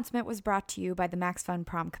 This announcement was brought to you by the Max Fun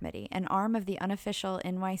Prom Committee, an arm of the unofficial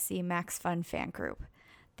NYC Max Fun fan group.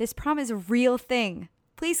 This prom is a real thing.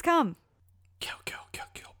 Please come. Kill.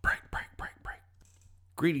 Break.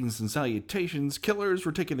 Greetings and salutations, killers.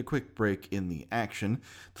 We're taking a quick break in the action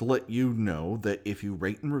to let you know that if you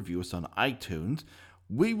rate and review us on iTunes,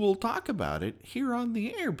 we will talk about it here on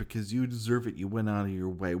the air because you deserve it. You went out of your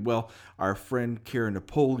way. Well, our friend Kara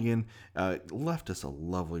Napoleon left us a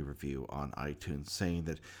lovely review on iTunes saying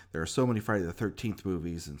that there are so many Friday the 13th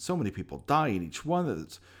movies and so many people die in each one that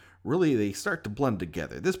it's really, they start to blend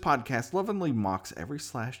together. This podcast lovingly mocks every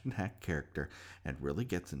slashed and hacked character and really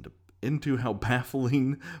gets into how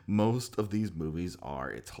baffling most of these movies are.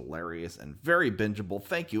 It's hilarious and very bingeable.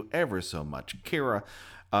 Thank you ever so much, Kara.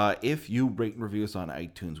 If you rate and review us on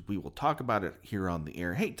iTunes, we will talk about it here on the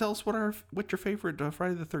air. Hey, tell us what your favorite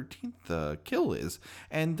Friday the 13th kill is,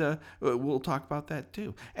 and we'll talk about that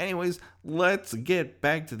too. Anyways, let's get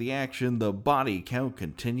back to the action. The body count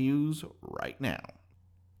continues right now.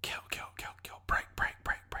 Kill. Break.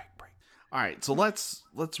 All right, so let's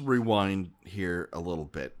rewind here a little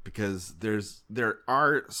bit, because there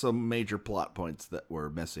are some major plot points that we're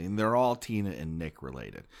missing. They're all Tina and Nick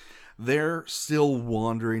related. They're still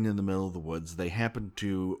wandering in the middle of the woods. They happen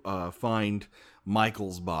to find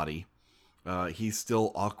Michael's body. He's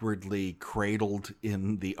still awkwardly cradled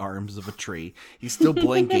in the arms of a tree. He's still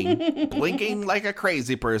blinking like a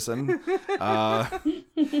crazy person,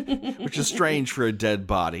 which is strange for a dead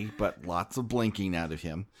body, but lots of blinking out of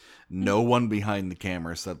him. No one behind the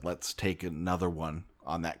camera said, let's take another one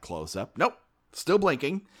on that close-up. Nope, still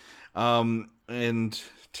blinking. And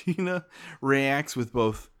Tina reacts with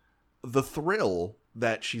both the thrill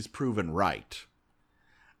that she's proven right,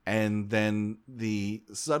 and then the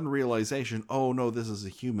sudden realization, oh no, this is a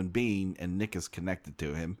human being and Nick is connected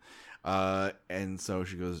to him. And so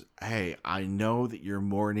she goes, hey, I know that you're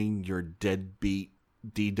mourning your deadbeat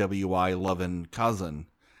DWI loving cousin,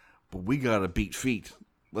 but we gotta beat feet.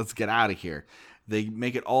 Let's get out of here. They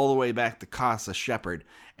make it all the way back to Casa Shepard,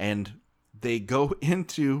 and they go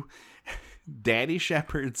into Daddy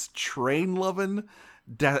Shepard's train-loving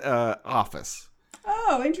office.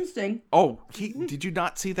 Oh, interesting. Oh, did you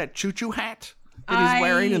not see that choo-choo hat that he's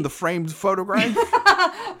wearing in the framed photograph?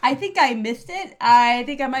 I think I missed it. I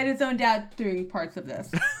think I might have zoned out during parts of this.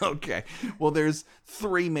 Okay. Well, there's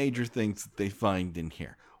 3 major things that they find in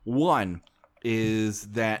here. One is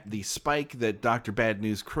that the spike that Dr. Bad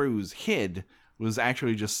News Cruz hid was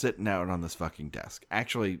actually just sitting out on this fucking desk.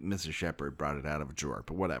 Actually, Mrs. Shepard brought it out of a drawer,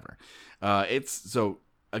 but whatever. So,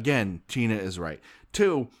 again, Tina is right.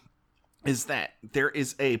 2 is that there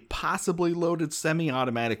is a possibly loaded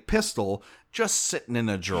semi-automatic pistol just sitting in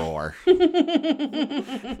a drawer.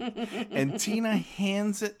 And Tina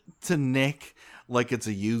hands it to Nick like it's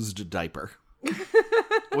a used diaper.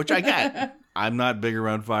 Which I get. I'm not big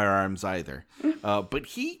around firearms either. But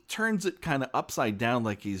he turns it kind of upside down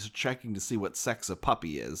like he's checking to see what sex a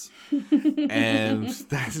puppy is. And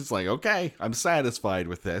that's just like, okay, I'm satisfied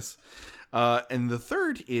with this. And the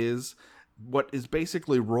third is what is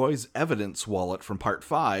basically Roy's evidence wallet from part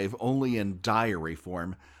 5, only in diary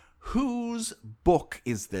form. Whose book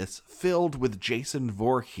is this filled with Jason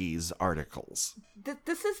Voorhees articles?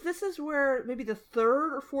 This is where maybe the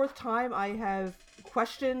 3rd or 4th time I have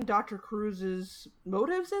questioned Dr. Cruz's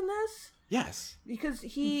motives in this. Yes. Because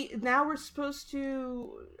now we're supposed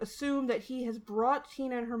to assume that he has brought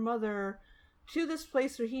Tina and her mother to this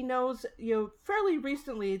place where he knows, fairly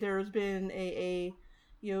recently there has been a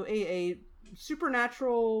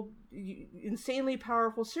supernatural, insanely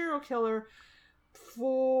powerful serial killer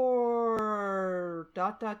for ...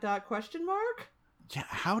 question mark? Yeah,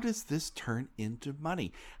 how does this turn into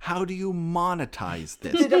money? How do you monetize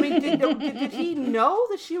this? Did he know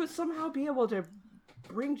that she would somehow be able to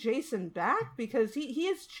bring Jason back? Because he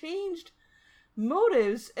has changed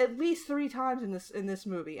motives at least 3 times in this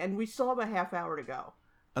movie, and we still have a half hour to go.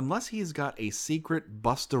 Unless he's got a secret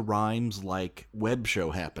Busta Rhymes-like web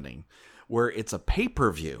show happening, where it's a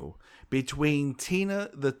pay-per-view between Tina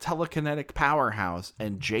the telekinetic powerhouse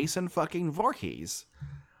and Jason fucking Voorhees.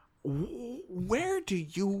 Where do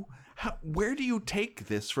you take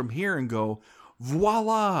this from here and go,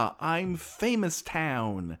 voila, I'm famous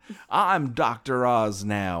town. I'm Dr. Oz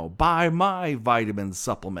now. Buy my vitamin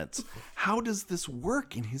supplements. How does this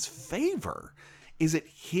work in his favor? Is it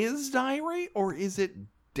his diary or is it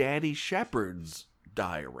Daddy Shepard's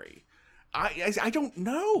diary? I don't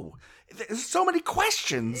know. There's so many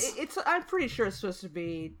questions. I'm pretty sure it's supposed to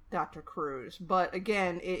be Dr. Cruz, but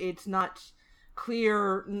again, it's not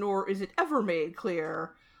clear, nor is it ever made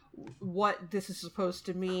clear what this is supposed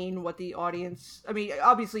to mean, what the audience... I mean,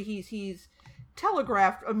 obviously he's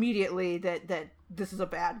telegraphed immediately that this is a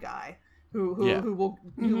bad guy who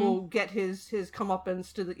will get his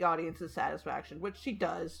comeuppance to the audience's satisfaction, which he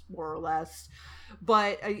does, more or less.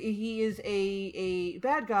 But he is a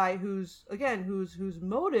bad guy whose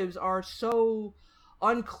motives are so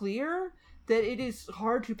unclear that it is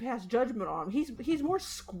hard to pass judgment on him. He's more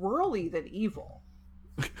squirrely than evil.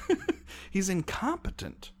 He's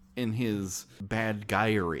incompetent in his bad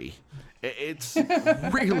guyery. It's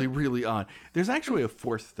really, really odd. There's actually a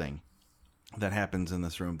 4th thing that happens in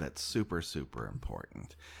this room that's super, super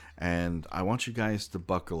important. And I want you guys to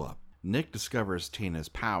buckle up. Nick discovers Tina's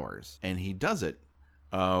powers, and he does it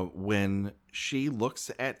when she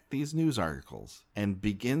looks at these news articles and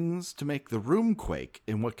begins to make the room quake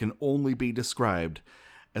in what can only be described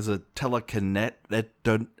as a telekinetic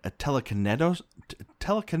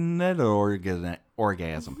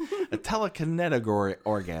orgasm.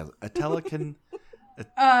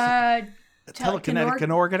 telekinetic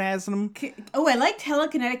and orgasm. Oh, I like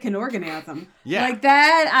telekinetic and orgasm. Yeah. Like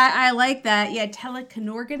that. I like that. Yeah,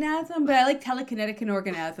 telekinorganism, but I like telekinetic and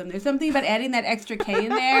orgasm. There's something about adding that extra K in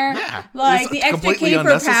there. Yeah. Like It's the extra completely K for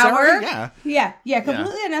unnecessary, power. yeah. Yeah,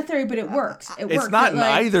 completely unnecessary, but it works. It works. It's not in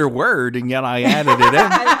like, either word, and yet I added it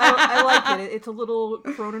in. I like it. It's a little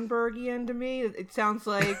Cronenbergian to me. It sounds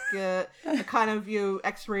like a kind of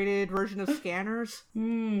X-rated version of Scanners.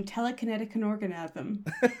 Telekinetic and orgasm.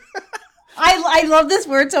 I love this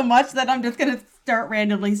word so much that I'm just going to start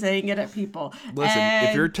randomly saying it at people. Listen, And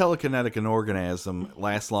if your telekinetic and orgasm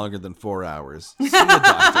lasts longer than 4 hours, see a doctor.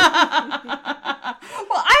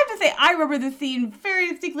 Well, I have to say, I remember the scene very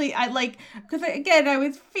distinctly. Because again, I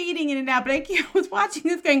was fading in and out, but I was watching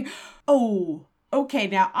this going, oh, okay,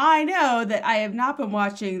 now I know that I have not been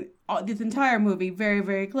watching this entire movie very,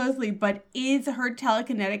 very closely, but is her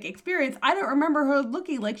telekinetic experience, I don't remember her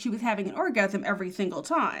looking like she was having an orgasm every single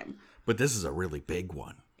time. But this is a really big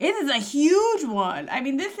one. It is a huge one. I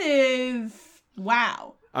mean, this is,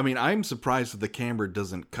 wow. I mean, I'm surprised that the camera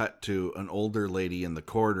doesn't cut to an older lady in the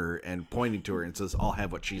corner and pointing to her and says, I'll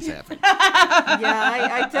have what she's having.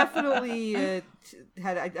 I definitely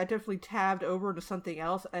I definitely tabbed over to something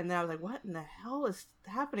else, and then I was like, what in the hell is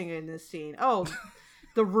happening in this scene? Oh,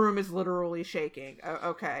 the room is literally shaking.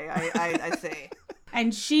 Okay, I see.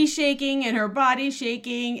 And she's shaking and her body's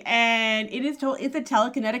shaking, and it's a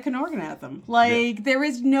telekinetic and orgasm. There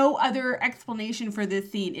is no other explanation for this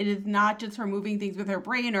scene. It is not just her moving things with her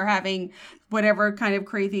brain or having whatever kind of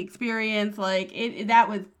crazy experience. That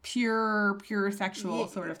was pure sexual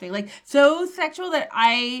sort of thing. So sexual that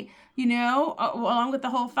along with the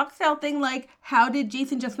whole fuck cell thing, how did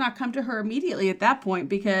Jason just not come to her immediately at that point?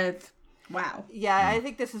 Because wow. Yeah, I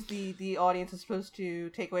think this is the audience is supposed to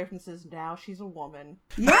take away from this is now she's a woman.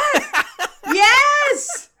 Yes!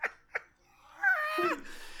 Yes!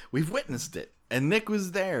 We've witnessed it. And Nick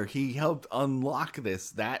was there. He helped unlock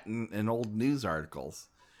that in old news articles.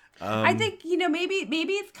 I think,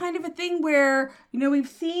 maybe it's kind of a thing where, we've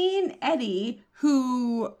seen Eddie,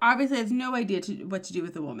 who obviously has no idea what to do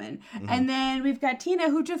with a woman. Mm-hmm. And then we've got Tina,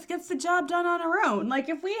 who just gets the job done on her own.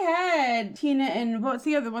 If we had Tina and what's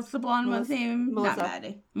the blonde one's name? Melissa. Not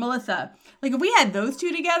Maddie. Melissa. If we had those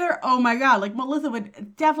two together, oh my God, Melissa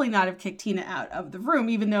would definitely not have kicked Tina out of the room,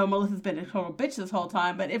 even though Melissa's been a total bitch this whole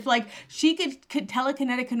time. But if she could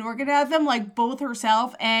telekinetic and orgasm, both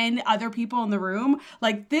herself and other people in the room,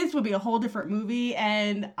 this would be a whole different movie,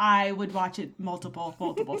 and I would watch it multiple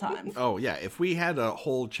times. Oh yeah, if we had a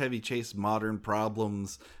whole Chevy Chase Modern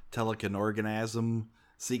Problems telekinorganism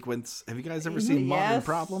sequence, have you guys ever seen Modern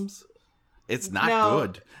Problems? It's not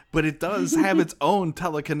good, but it does have its own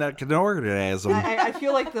telekinorganism. I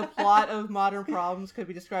feel like the plot of Modern Problems could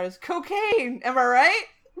be described as cocaine. Am I right?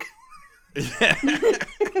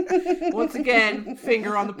 Once again,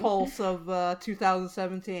 finger on the pulse of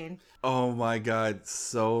 2017. Oh my God,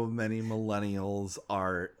 so many millennials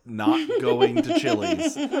are not going to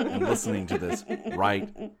Chili's and listening to this right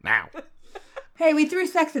now. Hey, we threw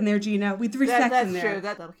sex in there, Gina. We threw sex in there. That's true.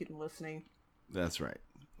 That'll keep them listening. That's right.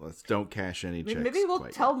 Let's don't cash any checks. Maybe we'll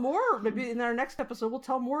tell more. Maybe in our next episode, we'll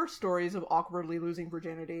tell more stories of awkwardly losing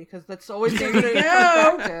virginity, because that's always going to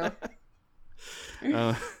come back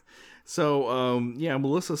to.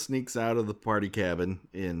 Melissa sneaks out of the party cabin,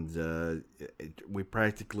 and we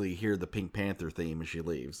practically hear the Pink Panther theme as she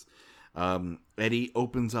leaves. Eddie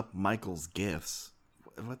opens up Michael's gifts.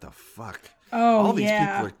 What the fuck? Oh, all these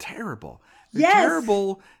people are terrible. They're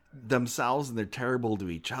terrible themselves, and they're terrible to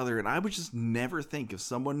each other. And I would just never think if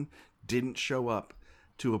someone didn't show up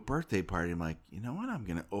to a birthday party, I'm like, you know what? I'm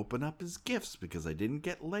going to open up his gifts because I didn't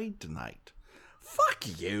get laid tonight.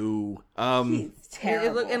 Fuck you. He's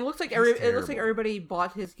terrible. It looks like everybody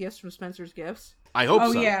bought his gifts from Spencer's Gifts. I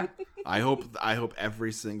hope so. Yeah. I hope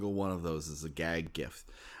every single one of those is a gag gift.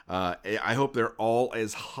 I hope they're all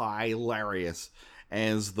as hilarious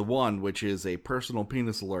as the one, which is a personal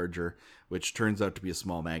penis enlarger, which turns out to be a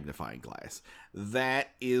small magnifying glass.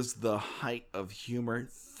 That is the height of humor.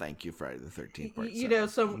 Thank you, Friday the 13th.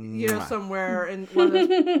 Somewhere in one of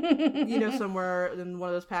those, somewhere in one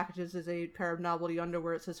of those packages is a pair of novelty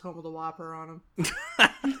underwear. It says "Home of the Whopper" on them.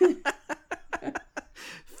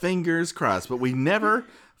 Fingers crossed, but we never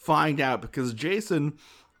find out because Jason,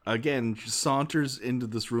 again, saunters into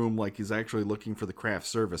this room like he's actually looking for the craft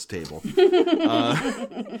service table.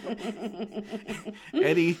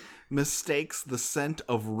 Eddie mistakes the scent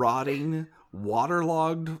of rotting,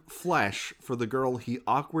 waterlogged flesh for the girl he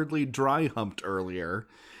awkwardly dry humped earlier.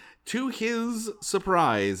 To his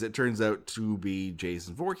surprise, it turns out to be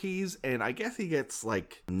Jason Voorhees, and I guess he gets,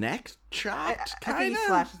 like, neck chopped, I think he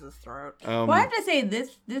slashes his throat. Well, I have to say,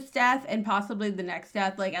 this death and possibly the next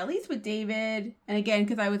death, like, at least with David, and again,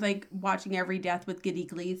 because I was, like, watching every death with giddy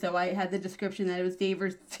glee, so I had the description that it was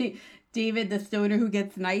David, the stoner who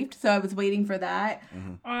gets knifed, so I was waiting for that.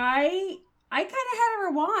 Mm-hmm. I kind of had to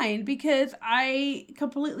rewind because I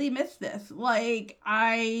completely missed this.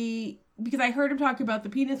 Because I heard him talk about the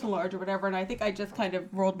penis enlarge or whatever, and I think I just kind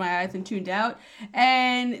of rolled my eyes and tuned out.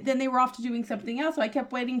 And then they were off to doing something else, so I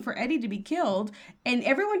kept waiting for Eddie to be killed, and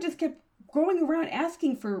everyone just kept going around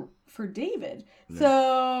asking for David. Yeah.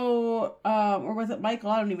 So, or was it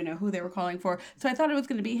Michael? I don't even know who they were calling for. So I thought it was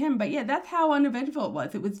going to be him, but yeah, that's how uneventful it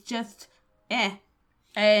was. It was just, And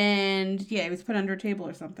yeah, it was put under a table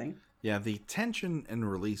or something. Yeah, the tension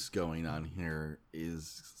and release going on here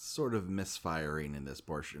is sort of misfiring in this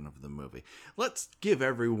portion of the movie. Let's give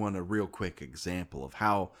everyone a real quick example of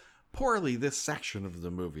how poorly this section of the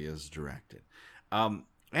movie is directed.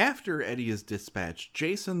 After Eddie is dispatched,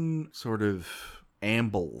 Jason sort of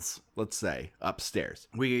ambles, let's say, upstairs.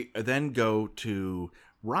 We then go to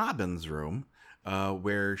Robin's room,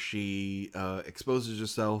 where she exposes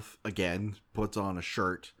herself again, puts on a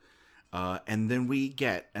shirt, and then we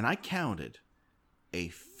get, and I counted, a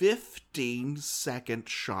 15-second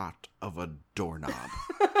shot of a doorknob.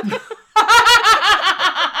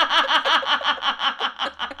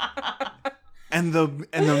 and the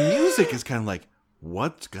music is kind of like,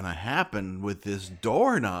 what's gonna happen with this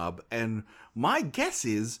doorknob? And my guess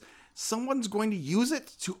is someone's going to use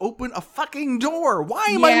it to open a fucking door. Why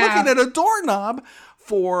am I looking at a doorknob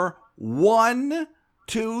for 1,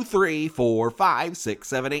 2, 3, 4, 5, 6,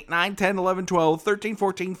 7, 8, 9, 10, 11, 12, 13,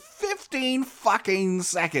 14, 15 fucking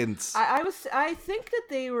seconds? I think that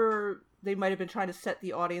they might have been trying to set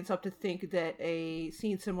the audience up to think that a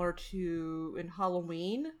scene similar to in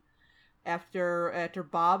Halloween, after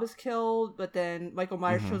Bob is killed, but then Michael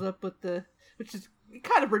Myers shows up with which is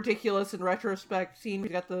kind of ridiculous in retrospect, scene. We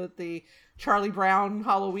got the Charlie Brown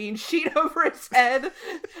Halloween sheet over his head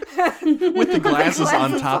with the glasses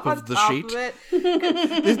on top of the sheet.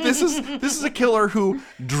 This is a killer who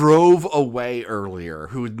drove away earlier,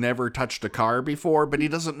 who had never touched a car before, but he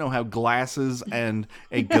doesn't know how glasses and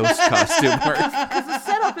a ghost costume work. Because the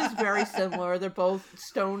setup is very similar. They're both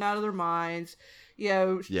stoned out of their minds. He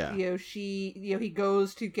goes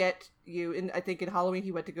to get I think in Halloween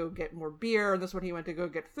he went to go get more beer, and this one he went to go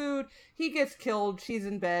get food. He gets killed. She's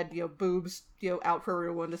in bed, boobs, out for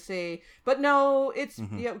everyone to see. But no, it's,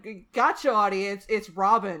 gotcha audience. It's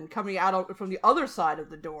Robin coming out from the other side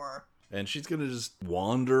of the door. And she's going to just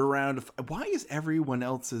wander around. Why is everyone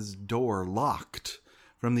else's door locked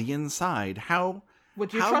from the inside?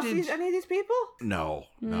 Would you trust any of these people? No.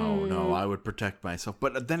 I would protect myself.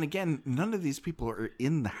 But then again, none of these people are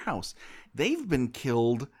in the house. They've been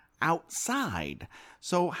killed outside.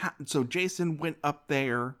 So Jason went up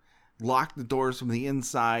there, locked the doors from the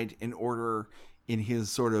inside in order, in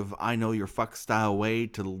his sort of I know your fuck style way,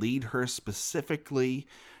 to lead her specifically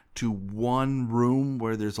to one room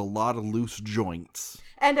where there's a lot of loose joints.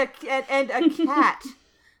 And a cat.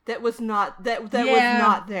 That was not was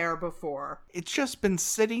not there before. It's just been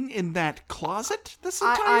sitting in that closet this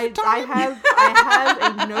entire time. I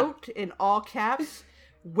have a note in all caps.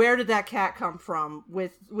 Where did that cat come from?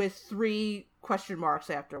 With 3 question marks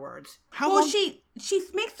afterwards. She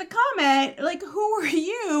makes the comment like, "Who are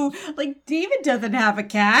you?" Like, David doesn't have a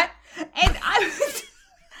cat, and I was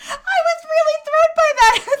really thrown by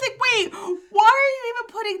that. I was like, wait, why are you even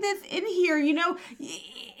putting this in here?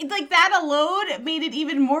 Like, that alone made it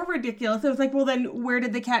even more ridiculous. I was like, well, then where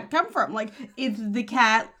did the cat come from? Like, is the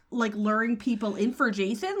cat, like, luring people in for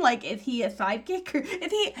Jason? Like, is he a sidekick? Or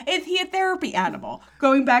is he a therapy animal?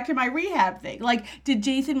 Going back to my rehab thing. Like, did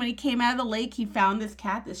Jason, when he came out of the lake, he found this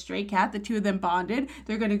stray cat, the two of them bonded.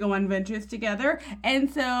 They're going to go on ventures together. And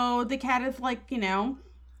so the cat is, like,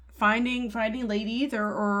 finding ladies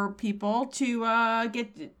or people to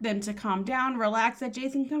get them to calm down, relax, that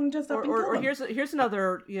Jason can just up and kill them. Here's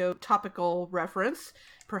another topical reference.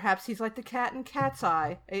 Perhaps he's like the cat in Cat's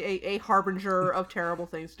Eye, a harbinger of terrible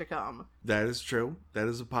things to come. That is true. That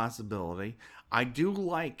is a possibility. I do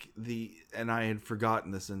like and I had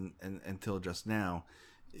forgotten this until just now,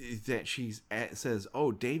 that she says,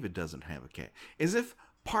 "Oh, David doesn't have a cat," as if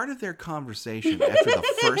part of their conversation after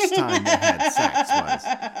the first time they had sex was,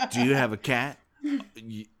 "Do you have a cat?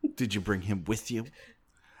 Did you bring him with you?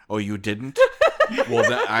 Oh, you didn't? Well,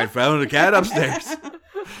 I found a cat upstairs." So,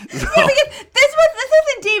 this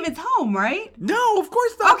isn't isn't David's home, right? No, of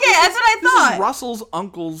course not. Okay, that's what I thought. This is Russell's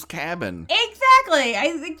uncle's cabin. Exactly.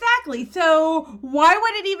 Exactly. So why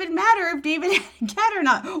would it even matter if David had a cat or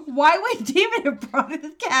not? Why would David have brought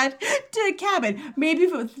his cat to the cabin? Maybe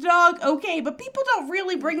if it was a dog, okay, but people don't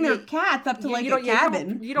really bring their cats up to a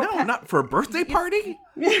cabin. No, not for a birthday party.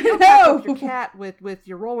 You don't pack up your cat with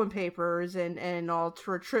your rolling papers and all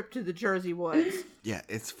for a trip to the Jersey woods. Yeah,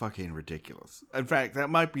 it's fucking ridiculous. In fact, that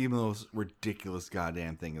might be the most ridiculous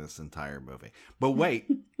goddamn thing in this entire movie. But wait,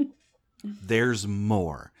 there's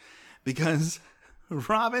more. Because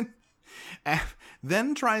Robin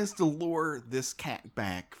then tries to lure this cat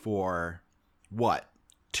back for,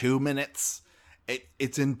 2 minutes?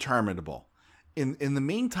 It's interminable. In the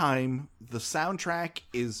meantime, the soundtrack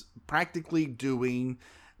is practically doing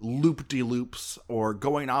loop-de-loops or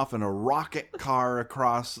going off in a rocket car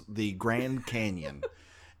across the Grand Canyon.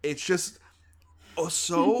 It's just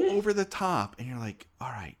so over the top. And you're like, all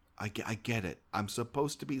right, I get it. I'm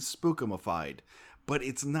supposed to be spookamified, but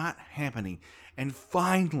it's not happening. And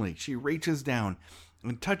finally, she reaches down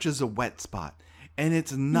and touches a wet spot. And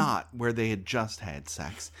it's not where they had just had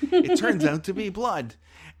sex. It turns out to be blood.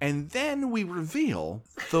 And then we reveal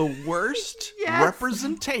the worst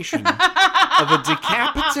representation of a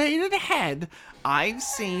decapitated head I've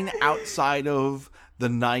seen outside of the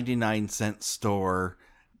 99-cent store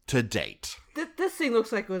to date. This thing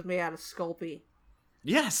looks like it was made out of Sculpey.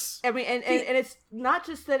 Yes. I mean, and it's not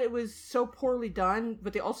just that it was so poorly done,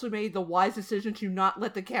 but they also made the wise decision to not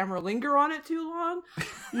let the camera linger on it too long.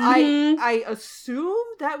 I assume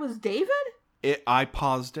that was David? I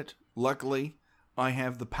paused it. Luckily, I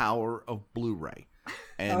have the power of Blu-ray.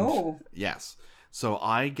 And yes. So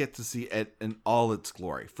I get to see it in all its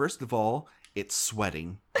glory. First of all, it's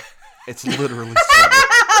sweating. It's literally sweating.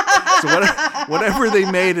 So whatever they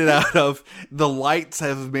made it out of, the lights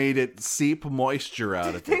have made it seep moisture out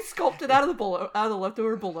of it. They sculpted out of the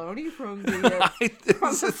leftover bologna from the.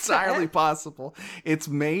 It's entirely possible. It's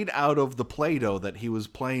made out of the Play-Doh that he was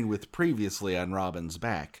playing with previously on Robin's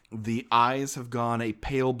back. The eyes have gone a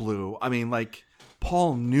pale blue. I mean, like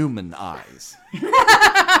Paul Newman eyes.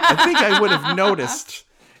 I think I would have noticed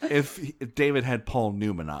if David had Paul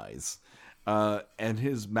Newman eyes. And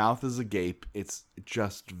his mouth is agape. It's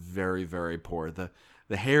just very, very poor. The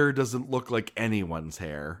hair doesn't look like anyone's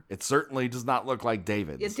hair. It certainly does not look like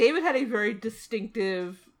David's. Yeah, David had a very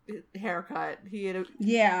distinctive haircut. He had a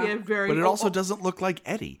very. But it also doesn't look like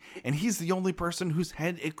Eddie, and he's the only person whose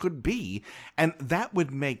head it could be, and that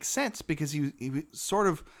would make sense because he sort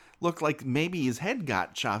of looked like maybe his head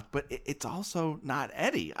got chopped, but it's also not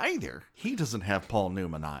Eddie either. He doesn't have Paul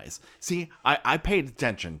Newman eyes. See, I paid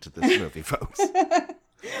attention to this movie, folks.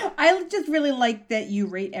 I just really like that you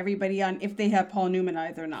rate everybody on if they have Paul Newman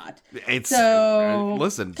eyes or not.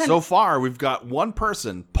 Listen, so far we've got one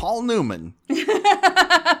person, Paul Newman,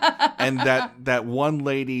 and that one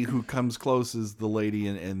lady who comes close is the lady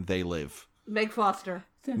in They Live. Meg Foster.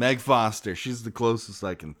 Meg Foster. She's the closest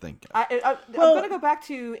I can think of. I'm going to go back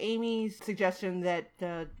to Amy's suggestion that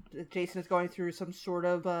Jason is going through some sort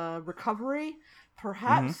of recovery.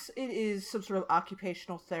 Perhaps it is some sort of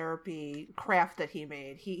occupational therapy craft that he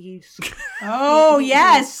made. He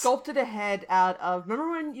sculpted a head out of.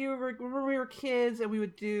 Remember when we were kids and we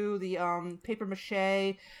would do the paper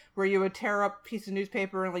mache where you would tear up a piece of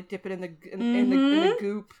newspaper and like dip it in the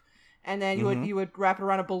goop. And then you would wrap it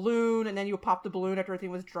around a balloon, and then you would pop the balloon after everything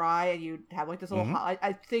was dry, and you'd have like this little.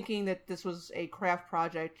 I'm thinking that this was a craft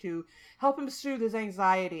project to help him soothe his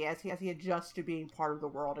anxiety as he adjusts to being part of the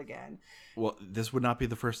world again. Well, this would not be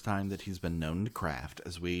the first time that he's been known to craft,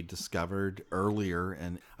 as we discovered earlier,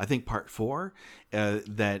 and I think part 4,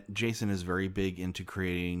 that Jason is very big into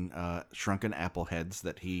creating shrunken apple heads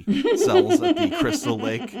that he sells at the Crystal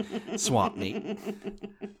Lake swamp meet.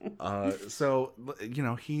 So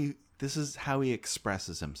this is how he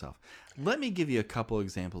expresses himself. Let me give you a couple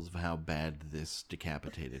examples of how bad this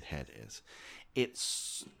decapitated head is. It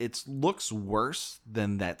looks worse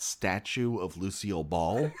than that statue of Lucille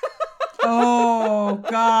Ball. Oh,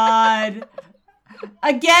 God.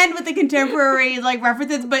 Again, with the contemporary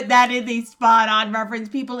references, but that is a spot-on reference.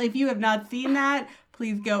 People, if you have not seen that,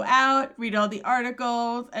 please go out, read all the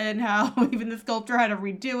articles, and how even the sculptor had to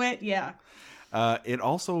redo it. Yeah. It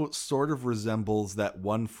also sort of resembles that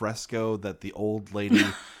one fresco that the old lady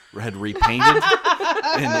had repainted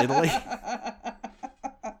in Italy.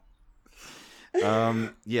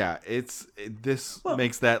 This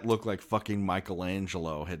makes that look like fucking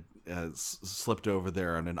Michelangelo had slipped over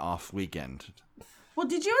there on an off weekend. Well,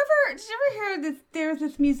 did you ever hear this? There's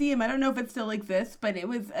this museum. I don't know if it still exists, but it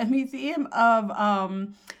was a museum of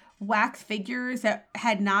wax figures that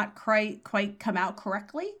had not quite come out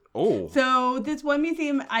correctly. Oh. So this one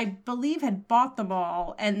museum, I believe, had bought them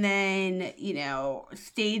all and then,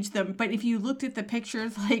 staged them. But if you looked at the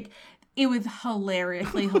pictures, like, it was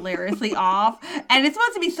hilariously off. And it's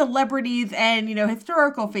supposed to be celebrities and,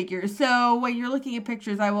 historical figures. So when you're looking at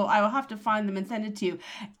pictures, I will have to find them and send it to you.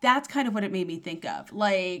 That's kind of what it made me think of.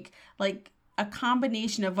 Like a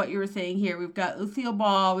combination of what you were saying here. We've got Lucille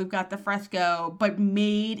Ball, we've got the fresco, but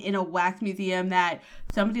made in a wax museum that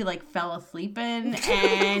somebody like fell asleep in,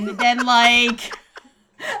 and then like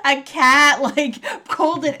a cat like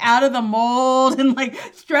pulled it out of the mold and like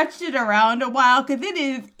stretched it around a while, because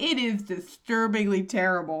it is disturbingly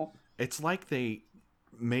terrible. It's like they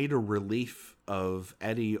made a relief of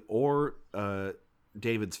Eddie or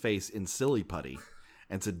David's face in Silly Putty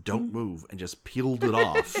and said, don't move, and just peeled it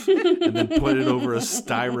off and then put it over a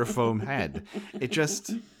styrofoam head. It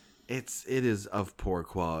is of poor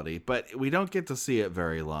quality, but we don't get to see it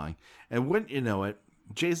very long. And wouldn't you know it,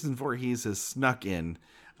 Jason Voorhees has snuck in,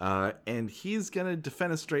 and he's going to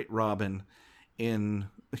defenestrate Robin in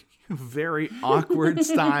very awkward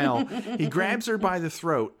style. He grabs her by the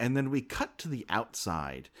throat, and then we cut to the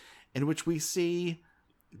outside, in which we see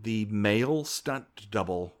the male stunt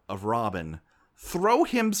double of Robin throw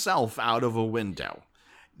himself out of a window.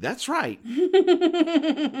 That's right.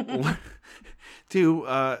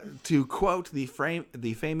 To quote the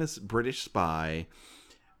famous British spy,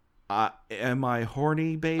 am I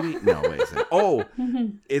horny, baby? No, wait a second. Oh,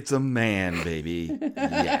 it's a man, baby.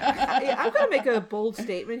 Yeah. I'm going to make a bold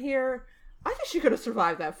statement here. I think she could have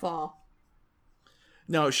survived that fall.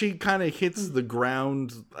 No, she kind of hits the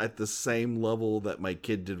ground at the same level that my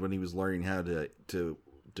kid did when he was learning how to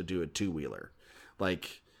do a two-wheeler.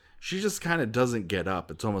 Like, she just kind of doesn't get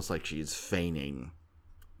up. It's almost like she's feigning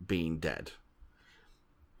being dead.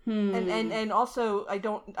 And also, I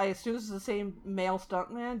assume this is the same male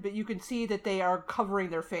stuntman, but you can see that they are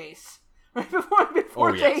covering their face right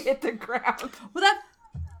before they hit the ground. Well,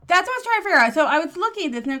 that's what I was trying to figure out. So I was looking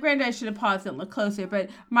at this. Now, granted, I should have paused and looked closer,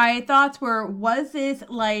 but my thoughts were: was this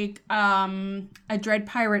like a Dread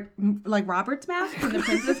Pirate, like Robert's mask from The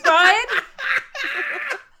Princess Bride?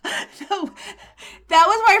 So that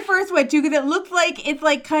was my first one too, because it looked like it's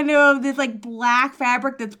like kind of this like black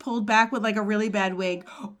fabric that's pulled back with like a really bad wig.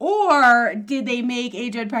 Or did they make a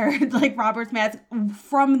Dread Pirate like Robert's mask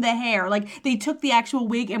from the hair? Like they took the actual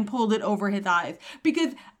wig and pulled it over his eyes,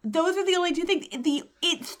 because those are the only two things.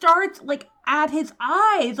 It starts like at his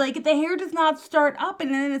eyes, like the hair does not start up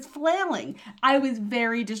and then it's flailing. I was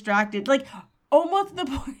very distracted, like almost to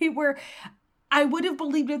the point where I would have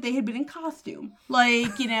believed if they had been in costume.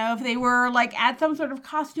 Like, if they were like at some sort of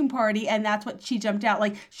costume party and that's what she jumped out.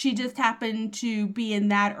 Like she just happened to be in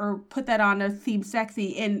that or put that on to seem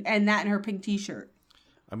sexy and that in her pink t-shirt.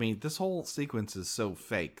 I mean, this whole sequence is so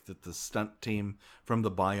fake that the stunt team from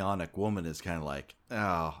The Bionic Woman is kind of like,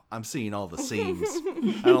 oh, I'm seeing all the seams.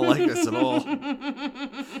 I don't like this at all.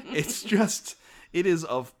 It is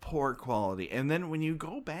of poor quality. And then when you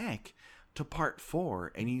go back to part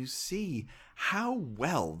 4 and you see how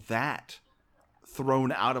well that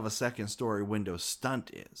thrown out of a second story window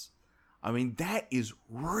stunt is. I mean, that is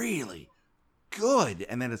really good.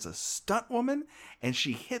 And then it's a stunt woman and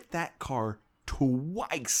she hit that car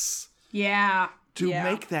twice. Yeah. To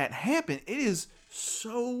make that happen. It is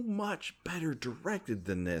so much better directed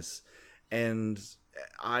than this. And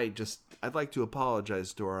I'd like to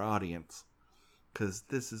apologize to our audience, because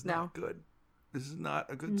this is not good. This is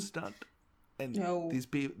not a good stunt. And these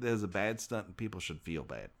people, there's a bad stunt, and people should feel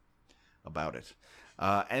bad about it.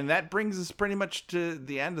 And that brings us pretty much to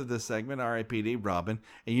the end of this segment, R.I.P.D. Robin.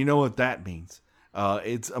 And you know what that means.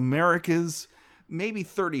 It's America's maybe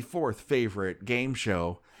 34th favorite game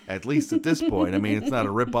show, at least at this point. I mean, it's not a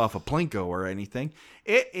ripoff of Plinko or anything.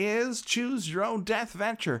 It is Choose Your Own Death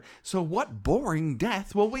Venture. So what boring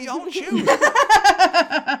death will we all choose?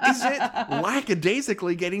 Is it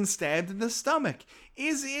lackadaisically getting stabbed in the stomach?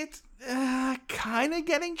 Is it kind of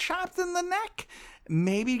getting chopped in the neck?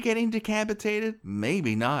 Maybe getting decapitated?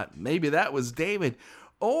 Maybe not. Maybe that was David.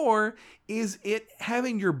 Or is it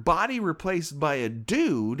having your body replaced by a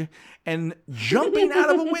dude and jumping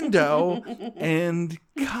out of a window and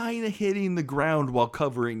kind of hitting the ground while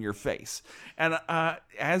covering your face? And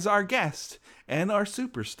as our guest and our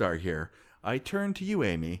superstar here, I turn to you,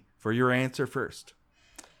 Amy, for your answer first.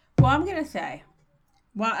 Well, I'm going to say,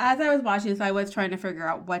 well, as I was watching this, I was trying to figure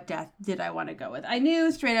out what death did I want to go with. I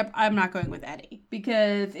knew straight up I'm not going with Eddie,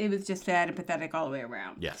 because it was just sad and pathetic all the way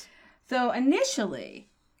around. Yes. So initially,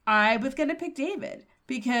 I was going to pick David,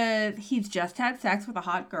 because he's just had sex with a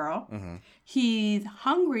hot girl. He's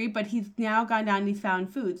hungry, but he's now gone down and he's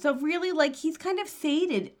found food. So really, like, he's kind of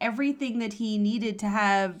sated everything that he needed to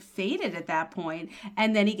have sated at that point,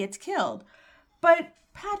 and then he gets killed. But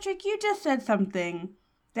Patrick, you just said something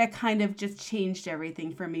that kind of just changed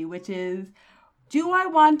everything for me, which is, do I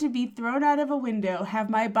want to be thrown out of a window, have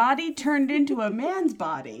my body turned into a man's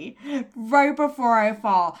body right before I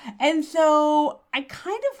fall? And so I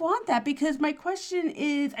kind of want that, because my question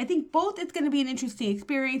is, I think both it's going to be an interesting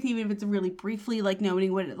experience, even if it's really briefly, like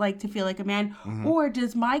knowing what it's like to feel like a man, or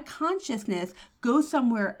does my consciousness go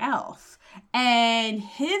somewhere else? And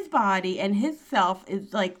his body and his self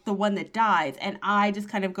is like the one that dies, and I just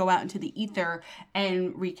kind of go out into the ether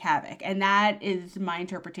and wreak havoc. And that is my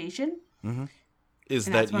interpretation. Is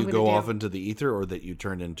that you go off into the ether, or that you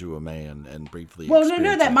turn into a man and briefly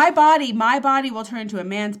no, that my body will turn into a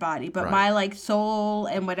man's body, but my like soul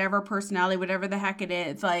and whatever personality, whatever the heck it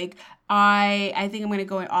is, like I think I'm going to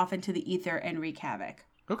go off into the ether and wreak havoc.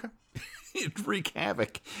 Okay. Wreak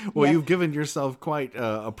havoc. Well, you've given yourself quite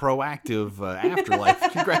a proactive afterlife.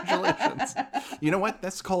 Congratulations. You know what?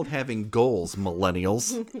 That's called having goals,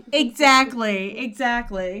 millennials. Exactly.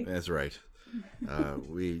 That's right.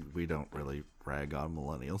 We don't really rag on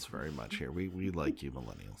millennials very much here. We like you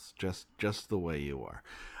millennials, just the way you are.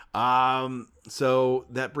 So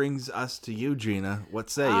that brings us to you, Gina. What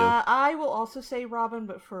say you? I will also say Robin,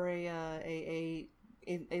 but for a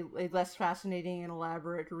less fascinating and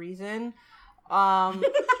elaborate reason.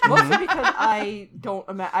 Mostly because I don't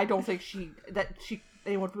think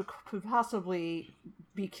anyone could possibly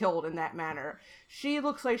be killed in that manner. She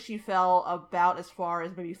looks like she fell about as far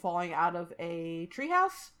as maybe falling out of a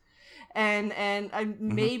treehouse, and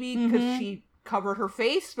maybe because she covered her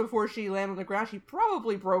face before she landed on the ground, she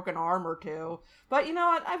probably broke an arm or two. But you know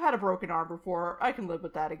what? I've had a broken arm before. I can live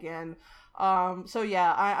with that again. So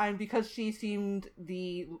yeah, I'm because she seemed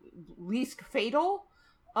the least fatal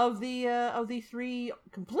of the three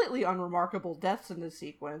completely unremarkable deaths in this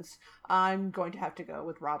sequence, I'm going to have to go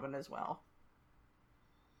with Robin as well.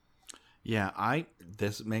 Yeah,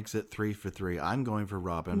 this makes it 3 for 3. I'm going for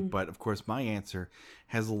Robin, but of course my answer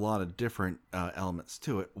has a lot of different elements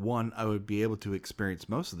to it. One, I would be able to experience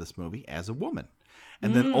most of this movie as a woman,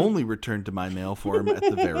 and then only return to my male form at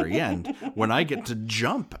the very end, when I get to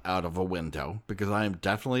jump out of a window, because I am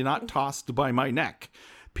definitely not tossed by my neck.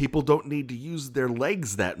 People don't need to use their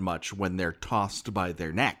legs that much when they're tossed by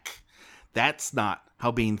their neck. That's not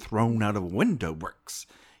how being thrown out of a window works.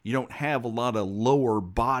 You don't have a lot of lower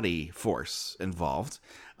body force involved.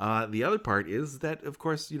 The other part is that, of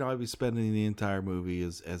course, I'd be spending the entire movie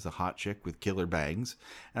as a hot chick with killer bangs,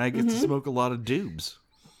 and I get to smoke a lot of doobs.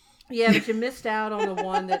 Yeah, but you missed out on the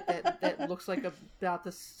one that looks like about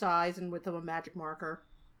the size and width of a magic marker.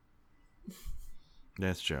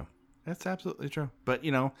 That's true. That's absolutely true. But,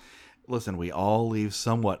 listen, we all leave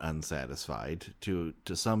somewhat unsatisfied to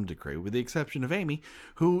some degree, with the exception of Amy,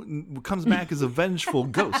 who comes back as a vengeful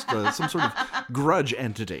ghost, some sort of grudge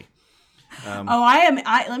entity.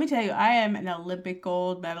 Let me tell you, I am an Olympic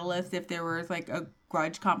gold medalist if there was like a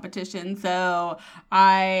grudge competition. So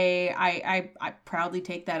I proudly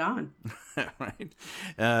take that on. Right.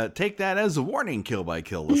 Take that as a warning, Kill by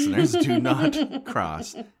Kill listeners. Do not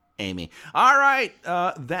cross Amy. All right.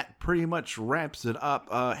 That pretty much wraps it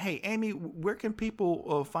up. Hey, Amy, where can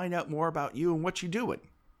people find out more about you and what you're doing?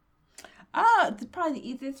 Probably the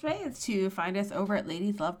easiest way is to find us over at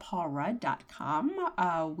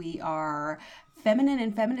ladieslovepaulrudd.com. We are feminine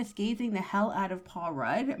and feminist gazing the hell out of Paul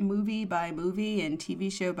Rudd, movie by movie and TV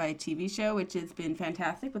show by TV show, which has been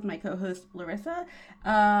fantastic with my co-host Larissa.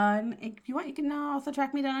 If you want, you can also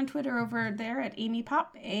track me down on Twitter over there at Amy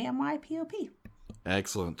Pop, AMYPOP.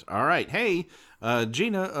 Excellent. All right. Hey,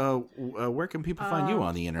 Gina, where can people find you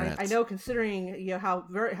on the internet? I know, considering how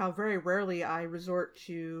very rarely I resort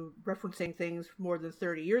to referencing things more than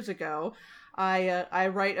 30 years ago, I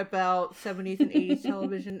write about 70s and 80s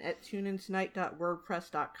television at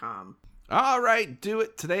tuneintonight.wordpress.com. All right, do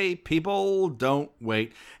it today, people. Don't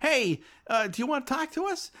wait. Hey, do you want to talk to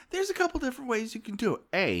us? There's a couple different ways you can do it.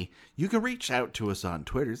 A, you can reach out to us on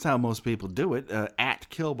Twitter. It's how most people do it, at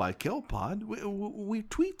Kill by Kill Pod. We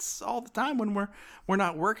tweets all the time when we're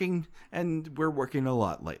not working, and we're working a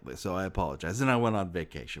lot lately, so I apologize. And I went on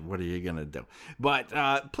vacation. What are you going to do?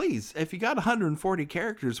 But please, if you got 140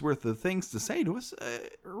 characters worth of things to say to us,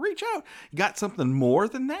 reach out. You got something more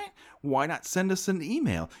than that? Why not send us an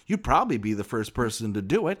email? You'd probably be the first person to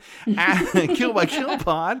do it at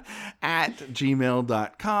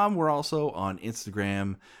killbykillpod@gmail.com. We're also on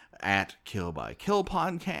Instagram at Kill by Kill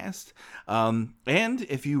Podcast. And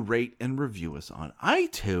if you rate and review us on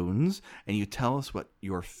iTunes and you tell us what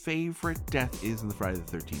your favorite death is in the Friday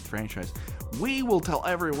the 13th franchise, we will tell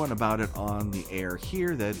everyone about it on the air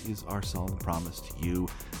here. That is our solemn promise to you,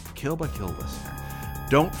 Kill by Kill listener.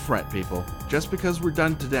 Don't fret, people. Just because we're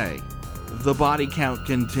done today, the body count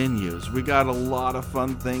continues. We got a lot of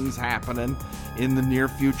fun things happening in the near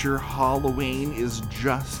future. Halloween is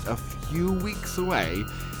just a few weeks away,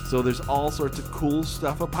 so there's all sorts of cool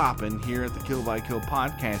stuff a-poppin' here at the Kill by Kill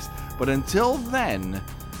podcast. But until then,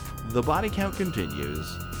 the body count continues.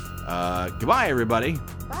 Goodbye, everybody.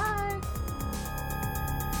 Bye.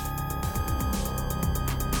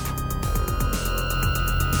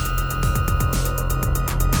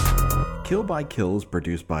 Kill by Kill is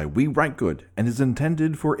produced by We Write Good and is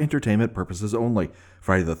intended for entertainment purposes only.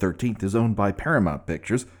 Friday the 13th is owned by Paramount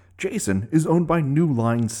Pictures. Jason is owned by New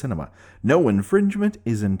Line Cinema. No infringement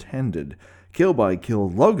is intended. Kill by Kill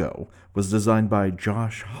logo was designed by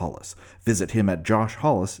Josh Hollis. Visit him at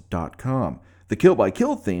joshhollis.com. The Kill by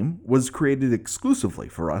Kill theme was created exclusively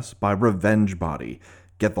for us by Revenge Body.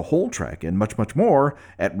 Get the whole track and much, much more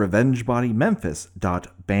at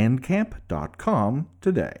revengebodymemphis.bandcamp.com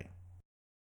today.